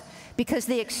themselves, because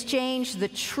they exchanged the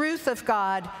truth of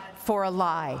God for a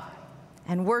lie,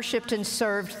 and worshiped and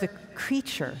served the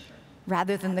creature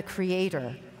rather than the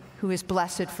Creator, who is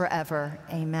blessed forever.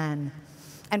 Amen.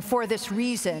 And for this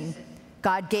reason,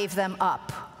 God gave them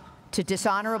up to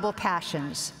dishonorable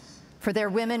passions, for their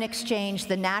women exchanged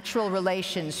the natural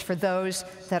relations for those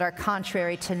that are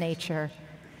contrary to nature.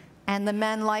 And the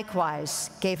men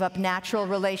likewise gave up natural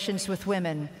relations with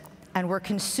women and were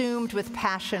consumed with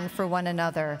passion for one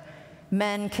another,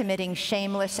 men committing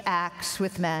shameless acts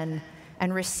with men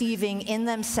and receiving in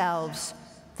themselves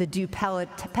the due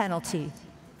penalty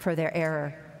for their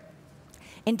error.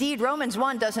 Indeed, Romans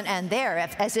 1 doesn't end there,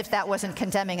 as if that wasn't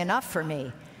condemning enough for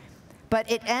me. But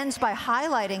it ends by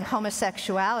highlighting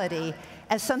homosexuality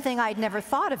as something I'd never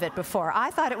thought of it before.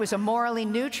 I thought it was a morally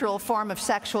neutral form of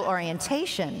sexual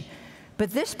orientation.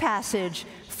 But this passage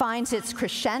finds its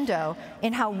crescendo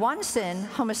in how one sin,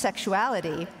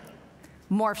 homosexuality,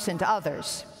 morphs into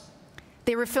others.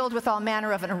 They were filled with all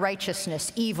manner of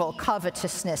unrighteousness, evil,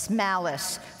 covetousness,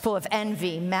 malice, full of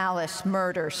envy, malice,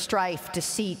 murder, strife,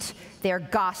 deceit. They are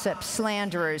gossips,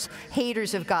 slanderers,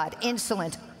 haters of God,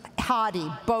 insolent,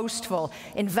 haughty, boastful,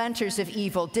 inventors of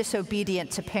evil,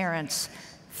 disobedient to parents,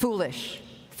 foolish,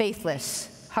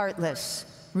 faithless, heartless,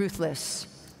 ruthless.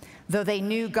 Though they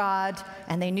knew God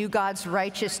and they knew God's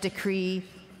righteous decree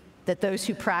that those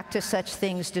who practice such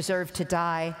things deserve to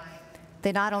die,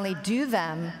 they not only do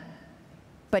them,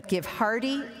 but give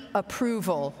hearty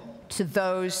approval to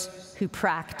those who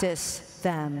practice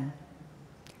them.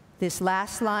 This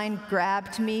last line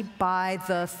grabbed me by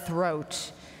the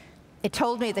throat. It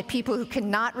told me that people who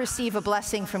cannot receive a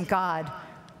blessing from God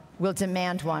will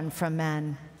demand one from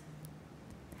men.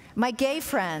 My gay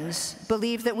friends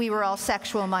believed that we were all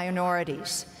sexual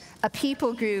minorities, a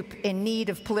people group in need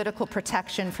of political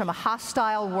protection from a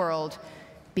hostile world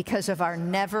because of our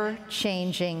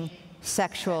never-changing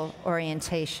sexual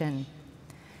orientation.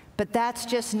 But that's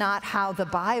just not how the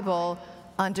Bible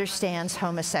understands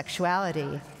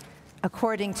homosexuality.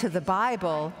 According to the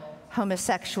Bible,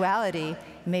 homosexuality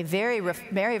may very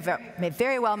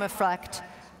well reflect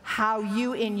how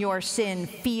you in your sin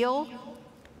feel,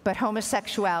 but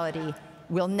homosexuality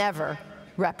will never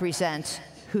represent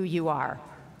who you are.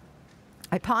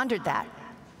 I pondered that.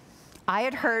 I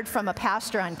had heard from a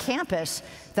pastor on campus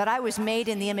that I was made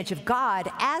in the image of God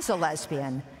as a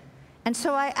lesbian. And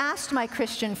so I asked my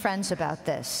Christian friends about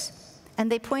this,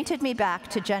 and they pointed me back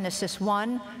to Genesis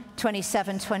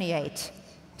 1:27-28.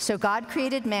 So God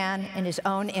created man in his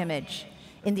own image.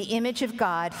 In the image of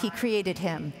God, he created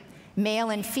him. Male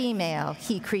and female,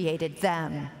 he created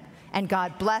them. And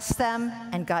God blessed them,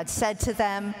 and God said to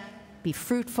them, "Be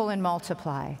fruitful and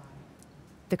multiply."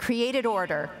 The created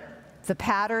order the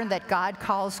pattern that God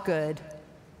calls good,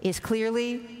 is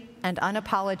clearly and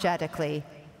unapologetically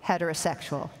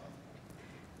heterosexual.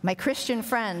 My Christian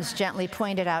friends gently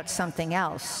pointed out something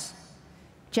else.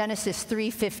 Genesis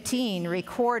 3:15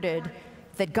 recorded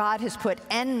that God has put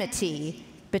enmity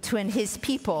between his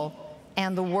people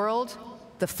and the world,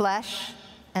 the flesh,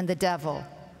 and the devil.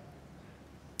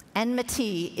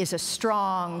 Enmity is a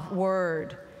strong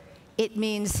word. It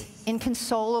means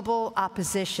inconsolable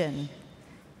opposition.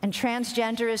 And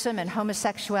transgenderism and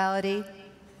homosexuality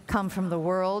come from the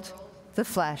world, the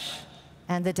flesh,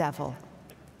 and the devil,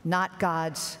 not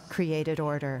God's created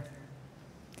order.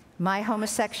 My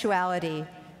homosexuality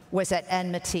was at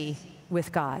enmity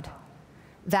with God.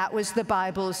 That was the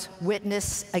Bible's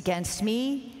witness against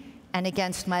me and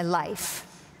against my life,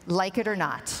 like it or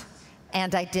not,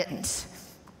 and I didn't.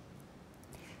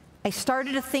 I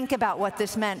started to think about what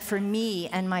this meant for me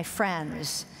and my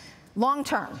friends. Long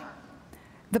term,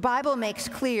 the Bible makes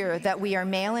clear that we are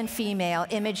male and female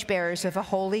image bearers of a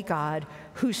holy God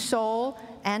whose soul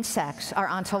and sex are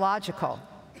ontological.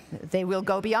 They will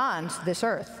go beyond this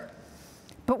earth.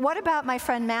 But what about my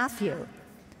friend Matthew?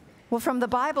 Well, from the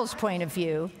Bible's point of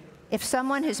view, if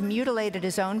someone has mutilated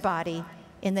his own body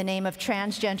in the name of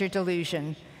transgender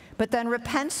delusion, but then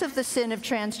repents of the sin of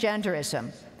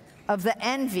transgenderism, of the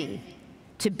envy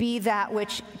to be that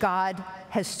which God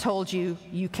has told you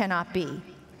you cannot be,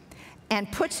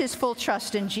 and puts his full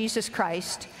trust in Jesus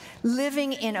Christ,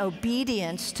 living in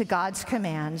obedience to God's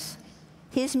commands,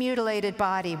 his mutilated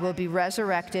body will be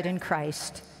resurrected in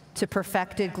Christ to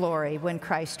perfected glory when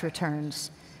Christ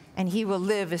returns, and he will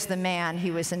live as the man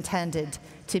he was intended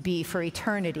to be for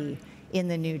eternity in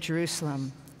the New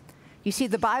Jerusalem. You see,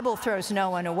 the Bible throws no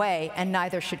one away, and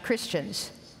neither should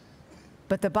Christians.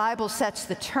 But the Bible sets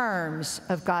the terms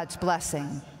of God's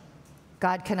blessing.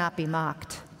 God cannot be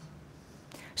mocked.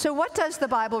 So what does the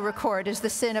Bible record as the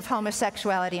sin of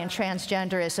homosexuality and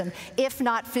transgenderism, if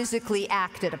not physically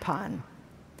acted upon?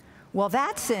 Well,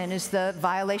 that sin is the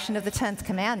violation of the 10th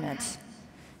commandment.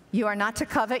 You are not to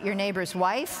covet your neighbor's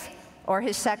wife or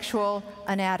his sexual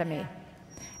anatomy.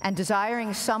 And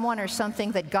desiring someone or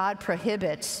something that God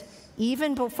prohibits,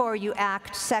 even before you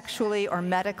act sexually or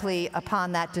medically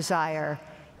upon that desire,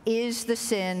 is the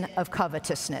sin of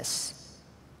covetousness.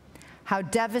 How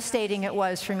devastating it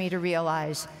was for me to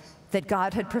realize that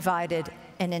God had provided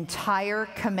an entire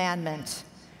commandment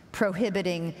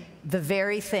prohibiting the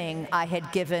very thing I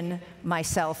had given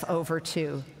myself over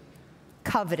to,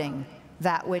 coveting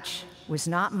that which was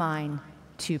not mine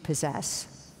to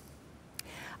possess.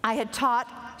 I had taught,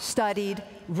 studied,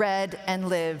 read, and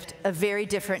lived a very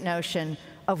different notion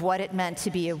of what it meant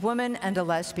to be a woman and a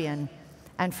lesbian,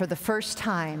 and for the first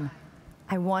time,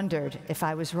 I wondered if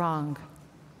I was wrong.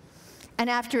 And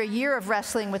after a year of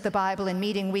wrestling with the Bible and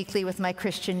meeting weekly with my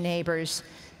Christian neighbors,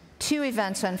 two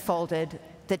events unfolded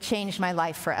that changed my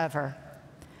life forever.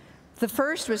 The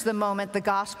first was the moment the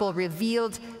gospel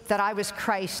revealed that I was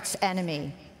Christ's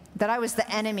enemy, that I was the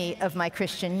enemy of my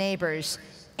Christian neighbors,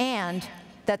 and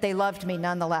that they loved me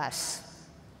nonetheless.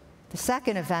 The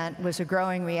second event was a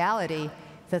growing reality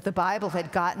that the Bible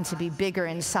had gotten to be bigger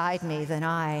inside me than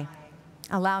I.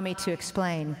 Allow me to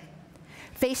explain.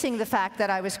 Facing the fact that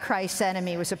I was Christ's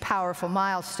enemy was a powerful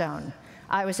milestone.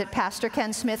 I was at Pastor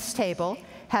Ken Smith's table,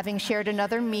 having shared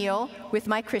another meal with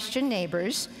my Christian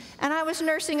neighbors, and I was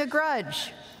nursing a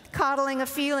grudge, coddling a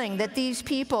feeling that these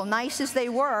people, nice as they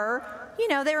were,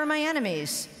 they were my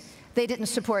enemies. They didn't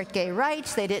support gay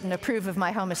rights, they didn't approve of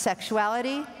my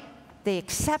homosexuality. They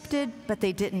accepted, but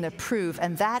they didn't approve,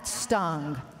 and that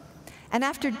stung. And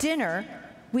after dinner,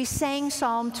 we sang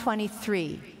Psalm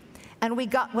 23, and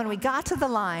when we got to the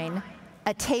line,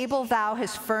 "A table thou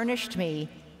hast furnished me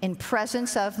in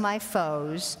presence of my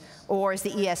foes," or as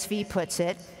the ESV puts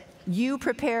it, "You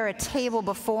prepare a table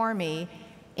before me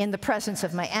in the presence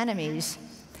of my enemies,"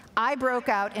 I broke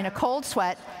out in a cold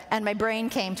sweat, and my brain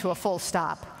came to a full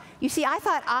stop. You see, I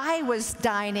thought I was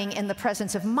dining in the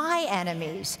presence of my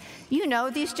enemies.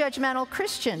 These judgmental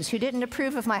Christians who didn't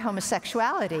approve of my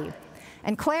homosexuality.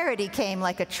 And clarity came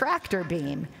like a tractor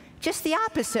beam. Just the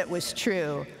opposite was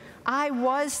true. I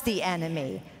was the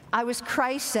enemy. I was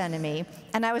Christ's enemy,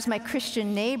 and I was my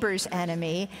Christian neighbor's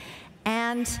enemy,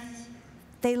 and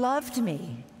they loved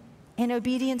me in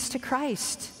obedience to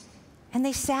Christ. And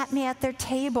they sat me at their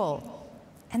table,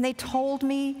 and they told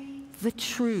me the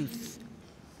truth.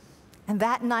 And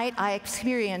that night, I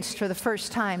experienced for the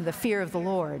first time the fear of the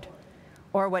Lord,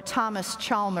 or what Thomas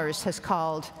Chalmers has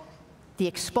called the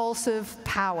expulsive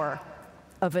power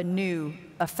of a new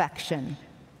affection.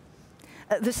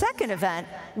 The second event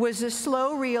was a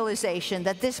slow realization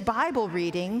that this Bible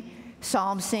reading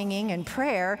Psalm singing and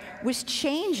prayer was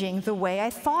changing the way I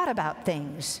thought about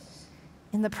things.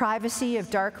 In the privacy of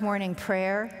dark morning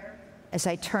prayer, as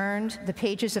I turned the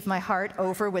pages of my heart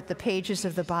over with the pages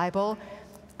of the Bible,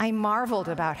 I marveled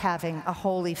about having a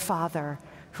holy Father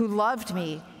who loved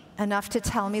me enough to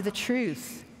tell me the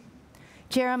truth.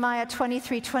 Jeremiah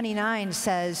 23:29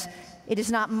 says,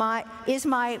 is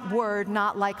my word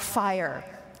not like fire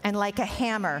and like a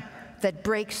hammer that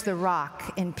breaks the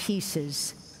rock in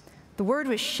pieces? The word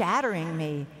was shattering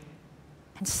me,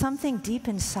 and something deep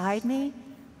inside me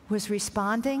was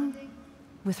responding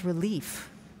with relief.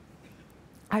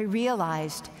 I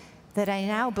realized that I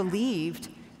now believed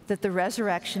that the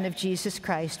resurrection of Jesus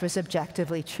Christ was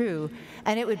objectively true,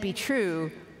 and it would be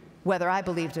true whether I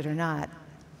believed it or not.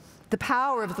 The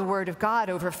power of the Word of God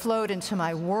overflowed into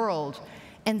my world,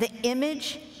 and the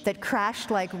image that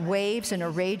crashed like waves in a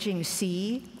raging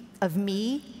sea of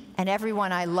me and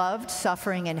everyone I loved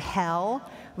suffering in hell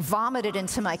vomited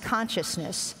into my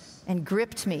consciousness and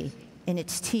gripped me in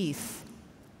its teeth.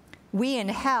 We in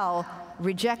hell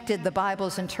rejected the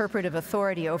Bible's interpretive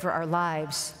authority over our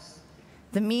lives.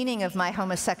 The meaning of my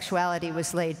homosexuality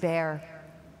was laid bare.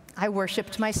 I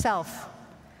worshiped myself.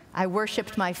 I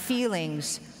worshiped my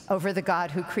feelings over the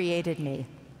God who created me.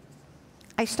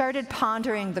 I started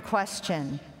pondering the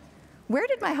question, where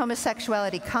did my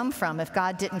homosexuality come from if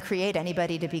God didn't create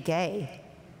anybody to be gay?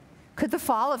 Could the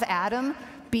fall of Adam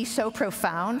be so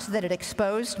profound that it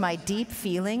exposed my deep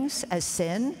feelings as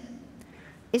sin?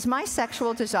 Is my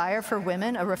sexual desire for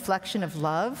women a reflection of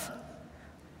love?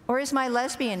 Or is my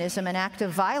lesbianism an act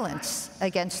of violence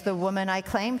against the woman I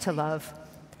claim to love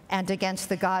and against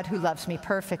the God who loves me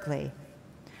perfectly?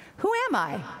 Who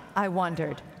am I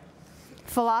wondered.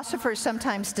 Philosophers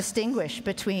sometimes distinguish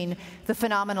between the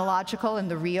phenomenological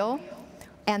and the real,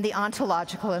 and the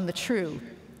ontological and the true.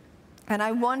 And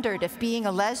I wondered if being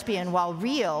a lesbian, while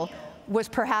real, was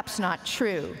perhaps not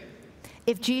true.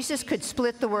 If Jesus could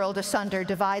split the world asunder,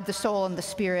 divide the soul and the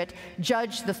spirit,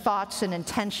 judge the thoughts and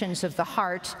intentions of the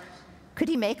heart, could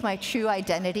he make my true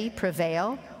identity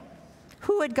prevail?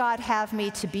 Who would God have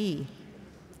me to be?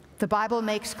 The Bible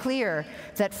makes clear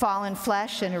that fallen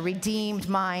flesh and a redeemed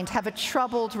mind have a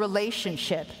troubled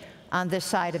relationship on this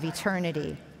side of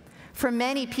eternity. For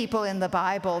many people in the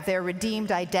Bible, their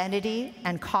redeemed identity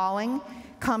and calling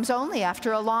comes only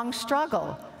after a long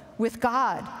struggle with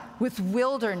God, with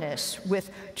wilderness,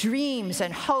 with dreams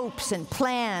and hopes and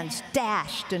plans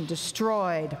dashed and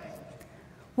destroyed.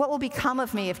 What will become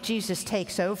of me if Jesus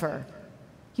takes over?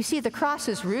 You see, the cross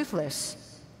is ruthless.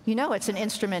 You know it's an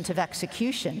instrument of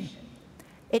execution.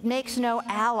 It makes no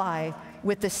ally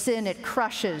with the sin it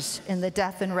crushes in the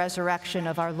death and resurrection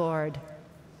of our Lord.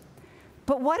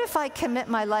 But what if I commit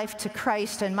my life to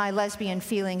Christ and my lesbian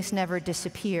feelings never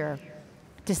disappear?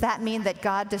 Does that mean that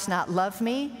God does not love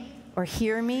me, or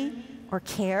hear me, or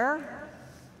care?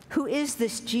 Who is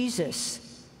this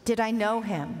Jesus? Did I know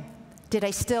him? Did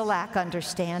I still lack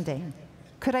understanding?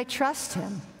 Could I trust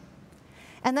him?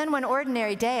 And then one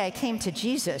ordinary day I came to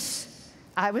Jesus.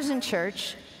 I was in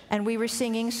church, and we were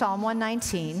singing Psalm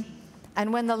 119,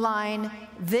 and when the line,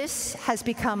 "This has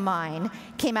become mine,"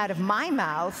 came out of my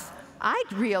mouth, I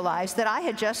realized that I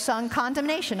had just sung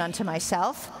condemnation unto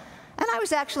myself, and I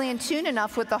was actually in tune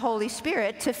enough with the Holy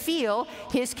Spirit to feel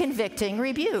his convicting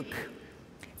rebuke.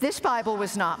 This Bible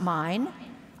was not mine.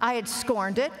 I had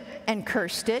scorned it and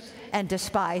cursed it and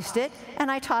despised it, and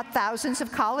I taught thousands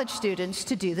of college students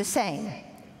to do the same.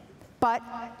 But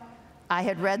I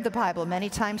had read the Bible many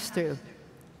times through,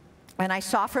 and I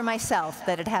saw for myself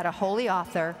that it had a holy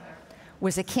author,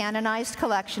 was a canonized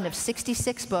collection of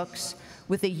 66 books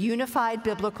with a unified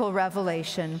biblical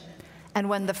revelation, and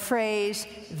when the phrase,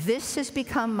 "This has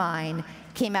become mine,"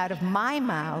 came out of my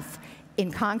mouth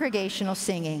in congregational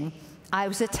singing, I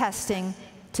was attesting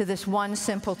to this one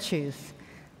simple truth,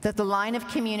 that the line of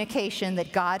communication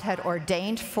that God had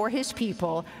ordained for his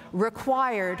people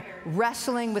required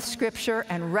wrestling with Scripture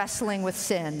and wrestling with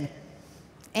sin.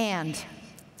 And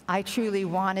I truly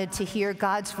wanted to hear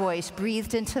God's voice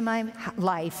breathed into my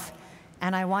life,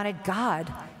 and I wanted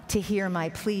God to hear my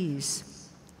pleas.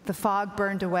 The fog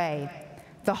burned away.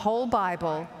 The whole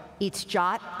Bible, each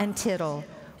jot and tittle,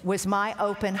 was my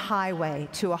open highway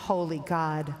to a holy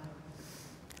God.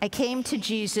 I came to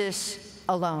Jesus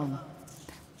alone,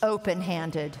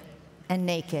 open-handed and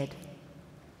naked.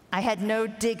 I had no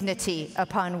dignity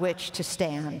upon which to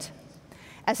stand.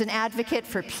 As an advocate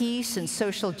for peace and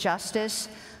social justice,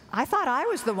 I thought I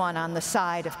was the one on the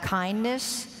side of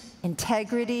kindness,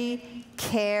 integrity,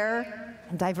 care,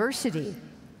 and diversity.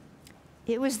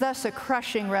 It was thus a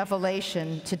crushing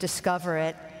revelation to discover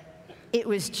it. It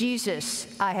was Jesus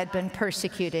I had been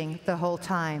persecuting the whole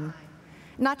time.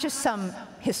 Not just some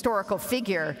historical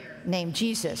figure named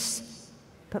Jesus,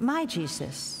 but my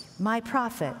Jesus, my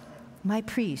prophet, my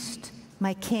priest,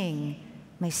 my king,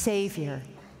 my savior,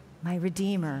 my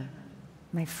redeemer,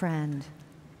 my friend.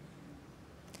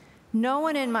 No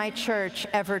one in my church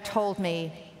ever told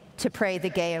me to pray the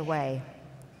gay away.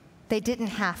 They didn't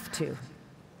have to.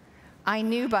 I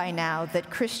knew by now that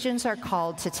Christians are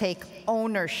called to take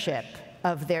ownership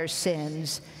of their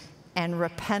sins and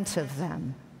repent of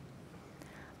them.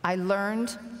 I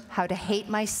learned how to hate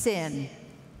my sin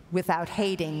without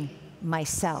hating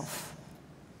myself.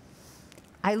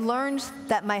 I learned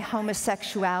that my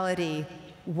homosexuality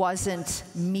wasn't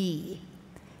me.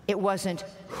 It wasn't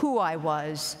who I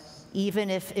was, even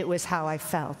if it was how I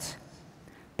felt.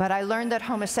 But I learned that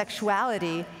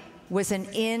homosexuality was an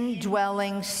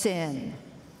indwelling sin.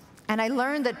 And I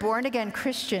learned that born-again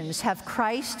Christians have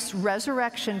Christ's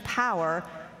resurrection power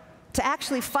to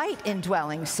actually fight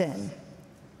indwelling sin.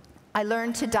 I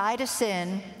learned to die to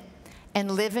sin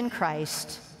and live in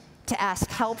Christ, to ask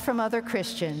help from other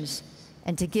Christians,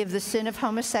 and to give the sin of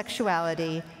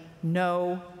homosexuality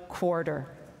no quarter.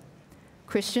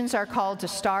 Christians are called to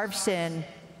starve sin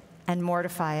and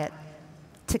mortify it,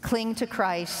 to cling to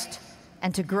Christ,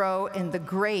 and to grow in the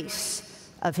grace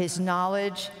of his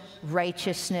knowledge,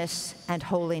 righteousness, and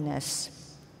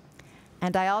holiness.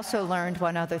 And I also learned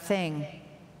one other thing.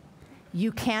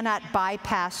 You cannot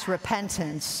bypass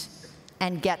repentance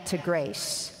and get to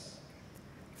grace.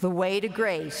 The way to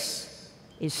grace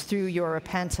is through your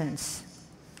repentance.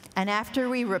 And after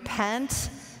we repent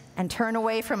and turn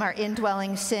away from our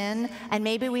indwelling sin, and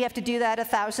maybe we have to do that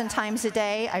 1,000 times a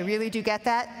day, I really do get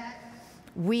that,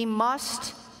 we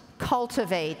must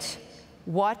cultivate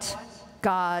what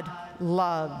God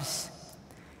loves.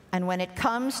 And when it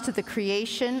comes to the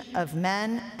creation of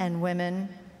men and women,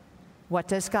 what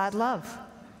does God love?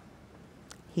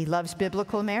 He loves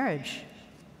biblical marriage.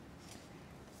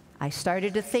 I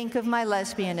started to think of my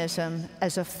lesbianism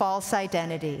as a false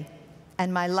identity,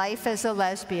 and my life as a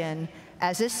lesbian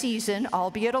as a season,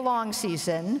 albeit a long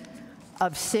season,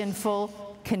 of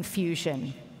sinful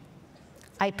confusion.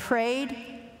 I prayed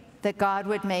that God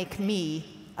would make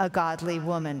me a godly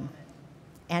woman,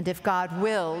 and if God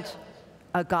willed,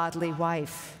 a godly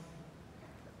wife.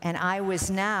 And I was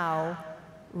now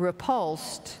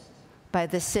repulsed by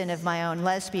the sin of my own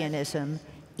lesbianism,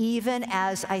 even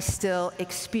as I still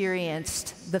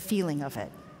experienced the feeling of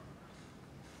it.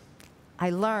 I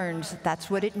learned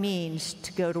that's what it means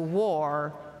to go to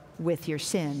war with your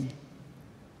sin.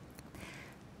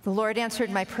 The Lord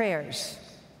answered my prayers,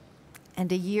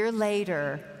 and a year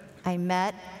later, I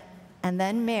met and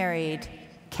then married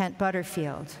Kent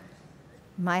Butterfield,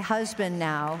 my husband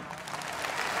now.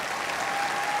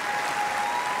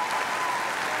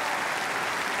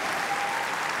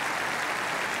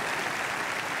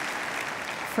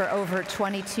 For over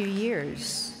 22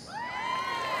 years.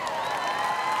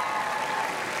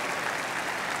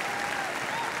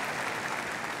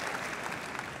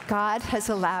 God has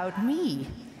allowed me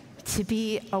to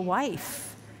be a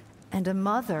wife and a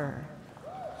mother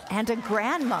and a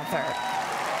grandmother,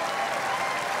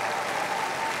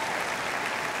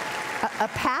 a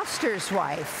pastor's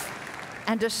wife,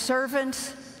 and a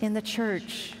servant in the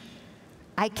church.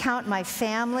 I count my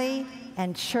family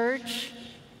and church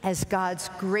as God's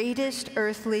greatest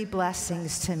earthly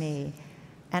blessings to me.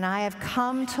 And I have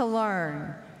come to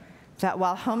learn that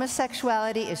while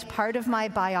homosexuality is part of my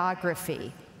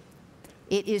biography,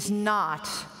 it is not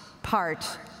part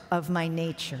of my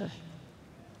nature.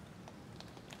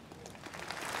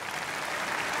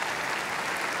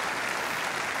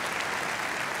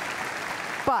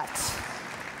 But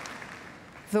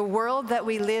the world that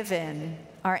we live in,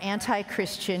 our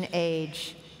anti-Christian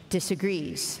age,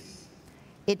 disagrees.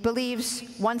 It believes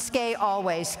once gay,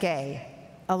 always gay,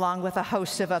 along with a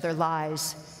host of other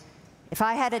lies. If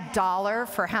I had $1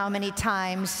 for how many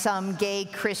times some gay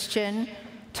Christian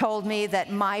told me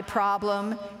that my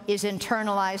problem is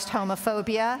internalized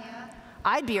homophobia,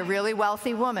 I'd be a really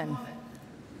wealthy woman.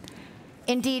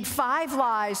 Indeed, 5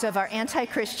 lies of our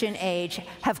anti-Christian age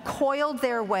have coiled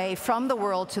their way from the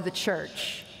world to the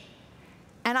church.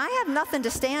 And I have nothing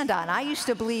to stand on. I used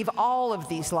to believe all of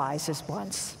these lies as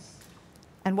once.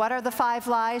 And what are the 5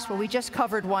 lies? Well, we just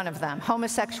covered one of them.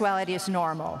 Homosexuality is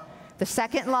normal. The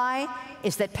second lie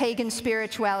is that pagan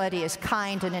spirituality is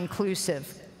kind and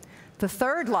inclusive. The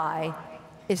third lie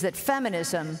is that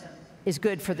feminism is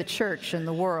good for the church and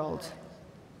the world.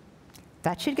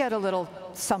 That should get a little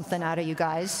something out of you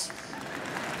guys.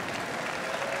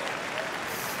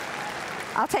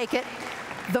 I'll take it.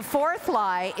 The fourth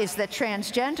lie is that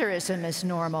transgenderism is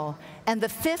normal. And the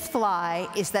fifth lie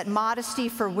is that modesty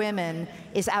for women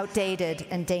is outdated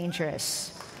and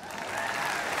dangerous.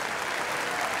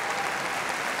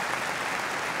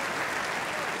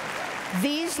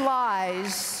 These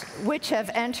lies, which have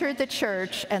entered the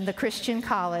church and the Christian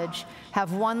college,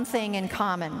 have one thing in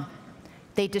common.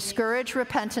 They discourage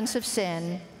repentance of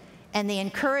sin, and they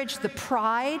encourage the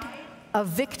pride of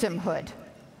victimhood.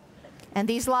 And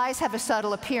these lies have a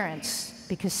subtle appearance,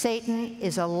 because Satan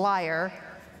is a liar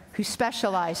who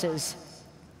specializes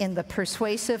in the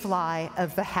persuasive lie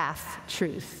of the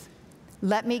half-truth.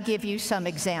 Let me give you some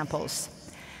examples.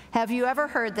 Have you ever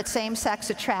heard that same-sex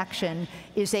attraction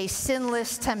is a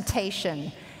sinless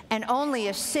temptation and only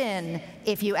a sin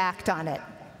if you act on it?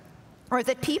 Or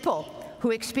that people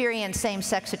who experience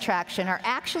same-sex attraction are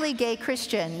actually gay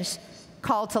Christians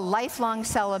called to lifelong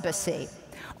celibacy?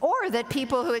 Or that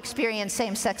people who experience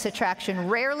same-sex attraction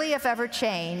rarely, if ever,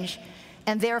 change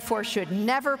and therefore should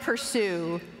never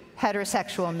pursue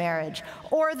heterosexual marriage?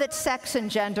 Or that sex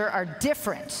and gender are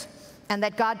different, and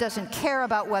that God doesn't care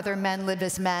about whether men live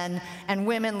as men and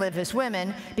women live as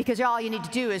women, because all you need to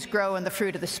do is grow in the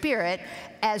fruit of the Spirit,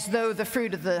 as though the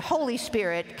fruit of the Holy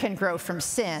Spirit can grow from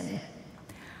sin.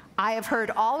 I have heard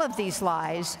all of these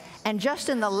lies, and just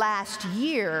in the last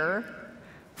year,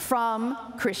 from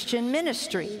Christian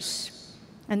ministries.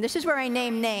 And this is where I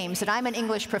name names, and I'm an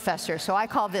English professor, so I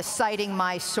call this citing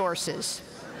my sources.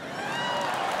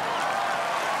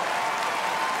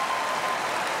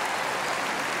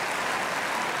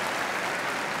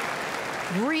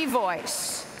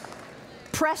 Revoice,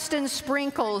 Preston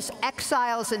Sprinkle's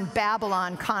Exiles in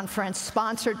Babylon conference,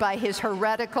 sponsored by his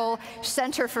heretical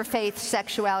Center for Faith,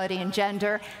 Sexuality, and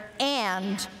Gender,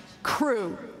 and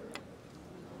Crew.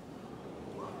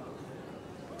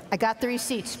 I got the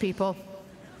receipts, people.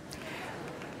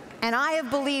 And I have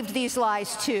believed these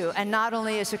lies too, and not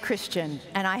only as a Christian,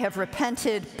 and I have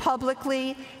repented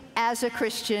publicly as a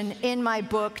Christian in my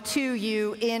book, to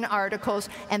you, in articles,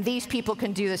 and these people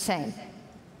can do the same.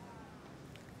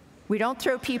 We don't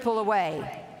throw people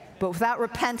away, but without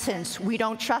repentance, we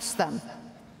don't trust them.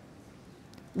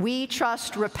 We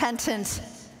trust repentant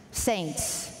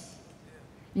saints,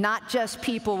 not just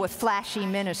people with flashy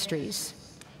ministries.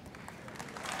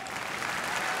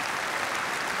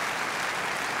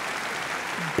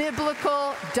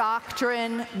 Biblical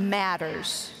doctrine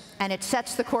matters, and it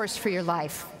sets the course for your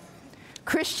life.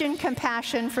 Christian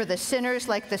compassion for the sinners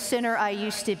like the sinner I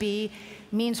used to be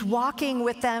means walking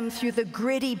with them through the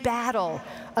gritty battle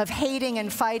of hating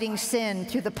and fighting sin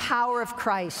through the power of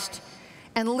Christ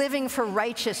and living for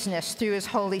righteousness through His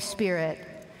Holy Spirit.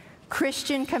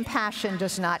 Christian compassion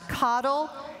does not coddle,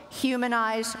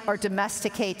 humanize, or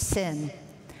domesticate sin.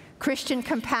 Christian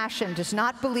compassion does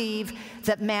not believe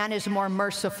that man is more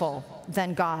merciful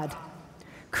than God.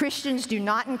 Christians do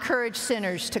not encourage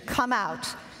sinners to come out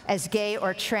as gay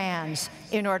or trans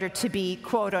in order to be,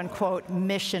 quote unquote,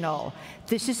 missional.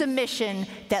 This is a mission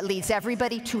that leads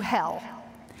everybody to hell.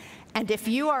 And if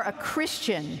you are a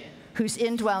Christian whose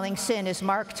indwelling sin is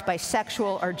marked by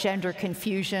sexual or gender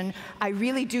confusion, I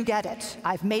really do get it.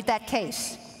 I've made that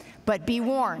case. But be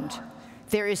warned,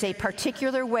 there is a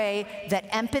particular way that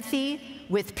empathy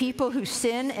with people who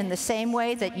sin in the same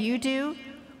way that you do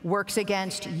works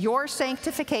against your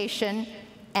sanctification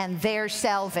and their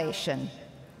salvation.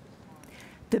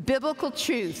 The biblical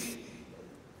truth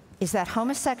is that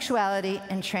homosexuality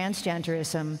and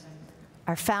transgenderism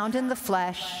are found in the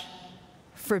flesh,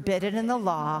 forbidden in the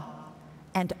law,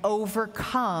 and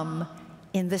overcome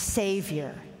in the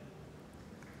Savior.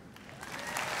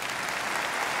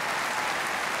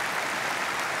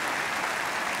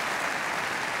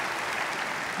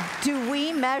 Do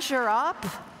we measure up?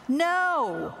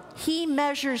 No, He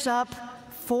measures up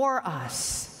for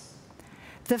us.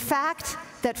 The fact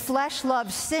that flesh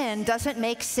loves sin doesn't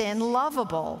make sin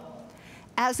lovable.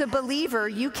 As a believer,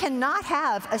 you cannot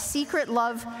have a secret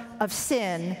love of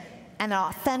sin and an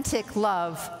authentic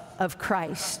love of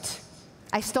Christ.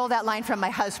 I stole that line from my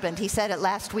husband. He said it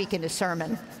last week in his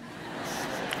sermon.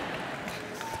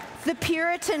 The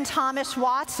Puritan Thomas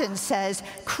Watson says,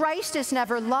 Christ is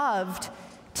never loved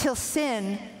till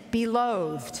sin be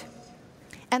loathed.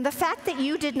 And the fact that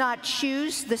you did not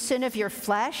choose the sin of your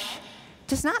flesh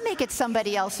does not make it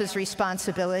somebody else's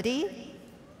responsibility.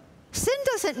 Sin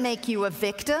doesn't make you a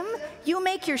victim. You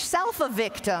make yourself a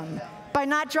victim by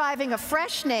not driving a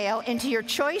fresh nail into your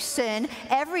choice sin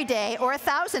every day or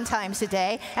 1,000 times a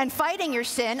day and fighting your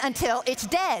sin until it's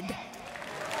dead.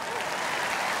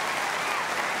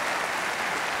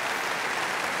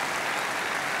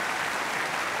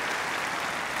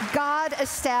 God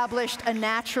established a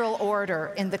natural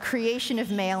order in the creation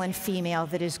of male and female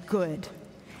that is good.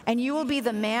 And you will be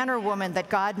the man or woman that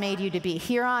God made you to be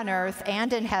here on earth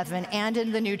and in heaven and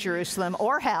in the New Jerusalem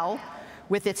or hell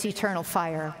with its eternal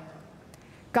fire.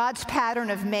 God's pattern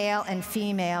of male and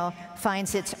female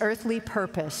finds its earthly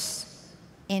purpose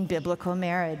in biblical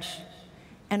marriage.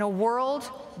 And a world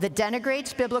that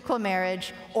denigrates biblical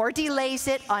marriage or delays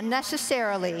it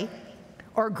unnecessarily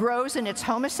or grows in its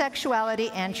homosexuality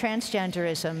and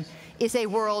transgenderism is a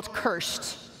world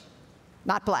cursed,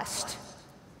 not blessed.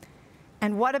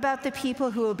 And what about the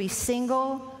people who will be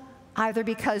single, either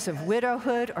because of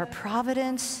widowhood or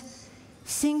providence?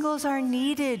 Singles are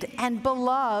needed and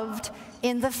beloved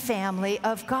in the family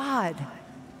of God.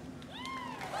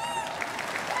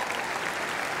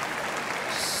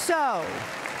 So,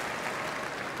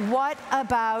 what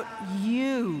about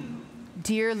you,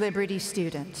 dear Liberty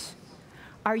students?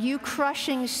 Are you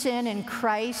crushing sin in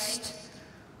Christ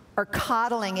or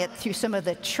coddling it through some of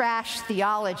the trash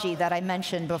theology that I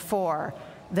mentioned before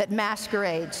that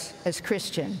masquerades as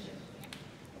Christian?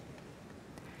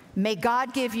 May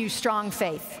God give you strong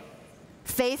faith,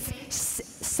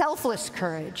 selfless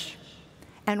courage,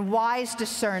 and wise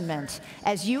discernment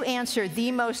as you answer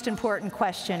the most important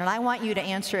question, and I want you to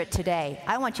answer it today.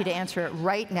 I want you to answer it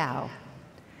right now.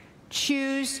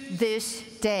 Choose this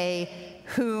day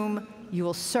whom you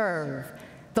will serve.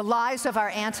 The lies of our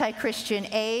anti-Christian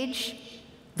age,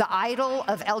 the idol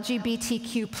of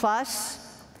LGBTQ+,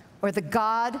 or the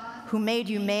God who made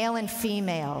you male and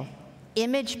female,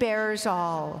 image bearers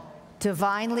all,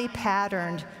 divinely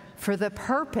patterned for the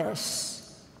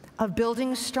purpose of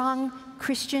building strong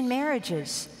Christian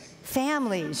marriages,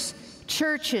 families,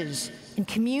 churches, and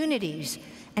communities,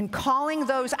 and calling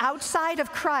those outside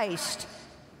of Christ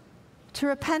to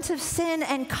repent of sin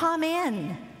and come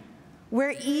in,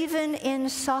 where even in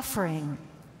suffering,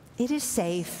 it is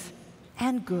safe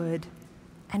and good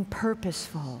and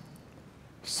purposeful.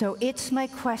 So it's my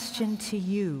question to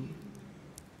you.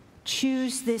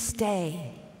 Choose this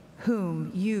day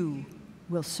whom you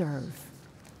will serve.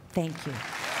 Thank you.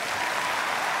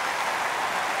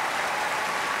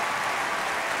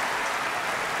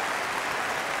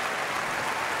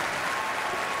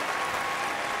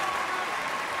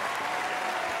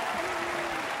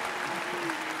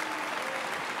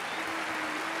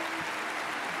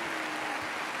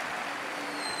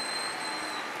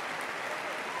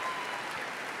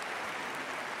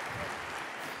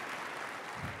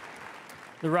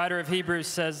 The writer of Hebrews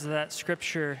says that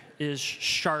Scripture is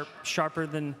sharp, sharper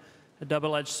than a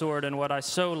double-edged sword, and what I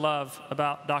so love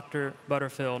about Dr.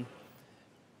 Butterfield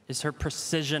is her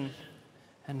precision.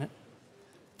 And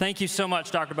thank you so much,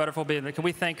 Dr. Butterfield. Can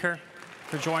we thank her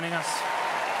for joining us?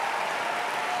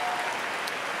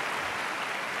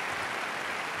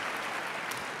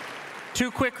 Two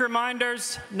quick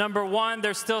reminders. Number one,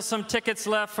 there's still some tickets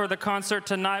left for the concert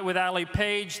tonight with Allie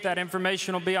Page. That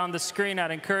information will be on the screen.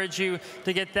 I'd encourage you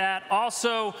to get that.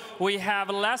 Also, we have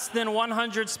less than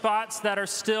 100 spots that are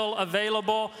still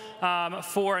available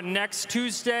for next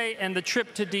Tuesday and the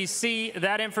trip to DC.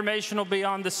 That information will be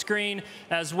on the screen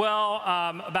as well.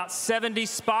 About 70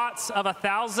 spots of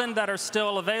 1,000 that are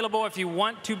still available. If you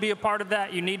want to be a part of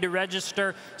that, you need to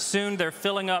register soon. They're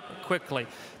filling up quickly.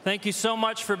 Thank you so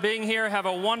much for being here. Have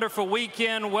a wonderful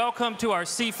weekend. Welcome to our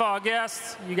CFA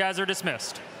guests. You guys are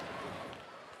dismissed.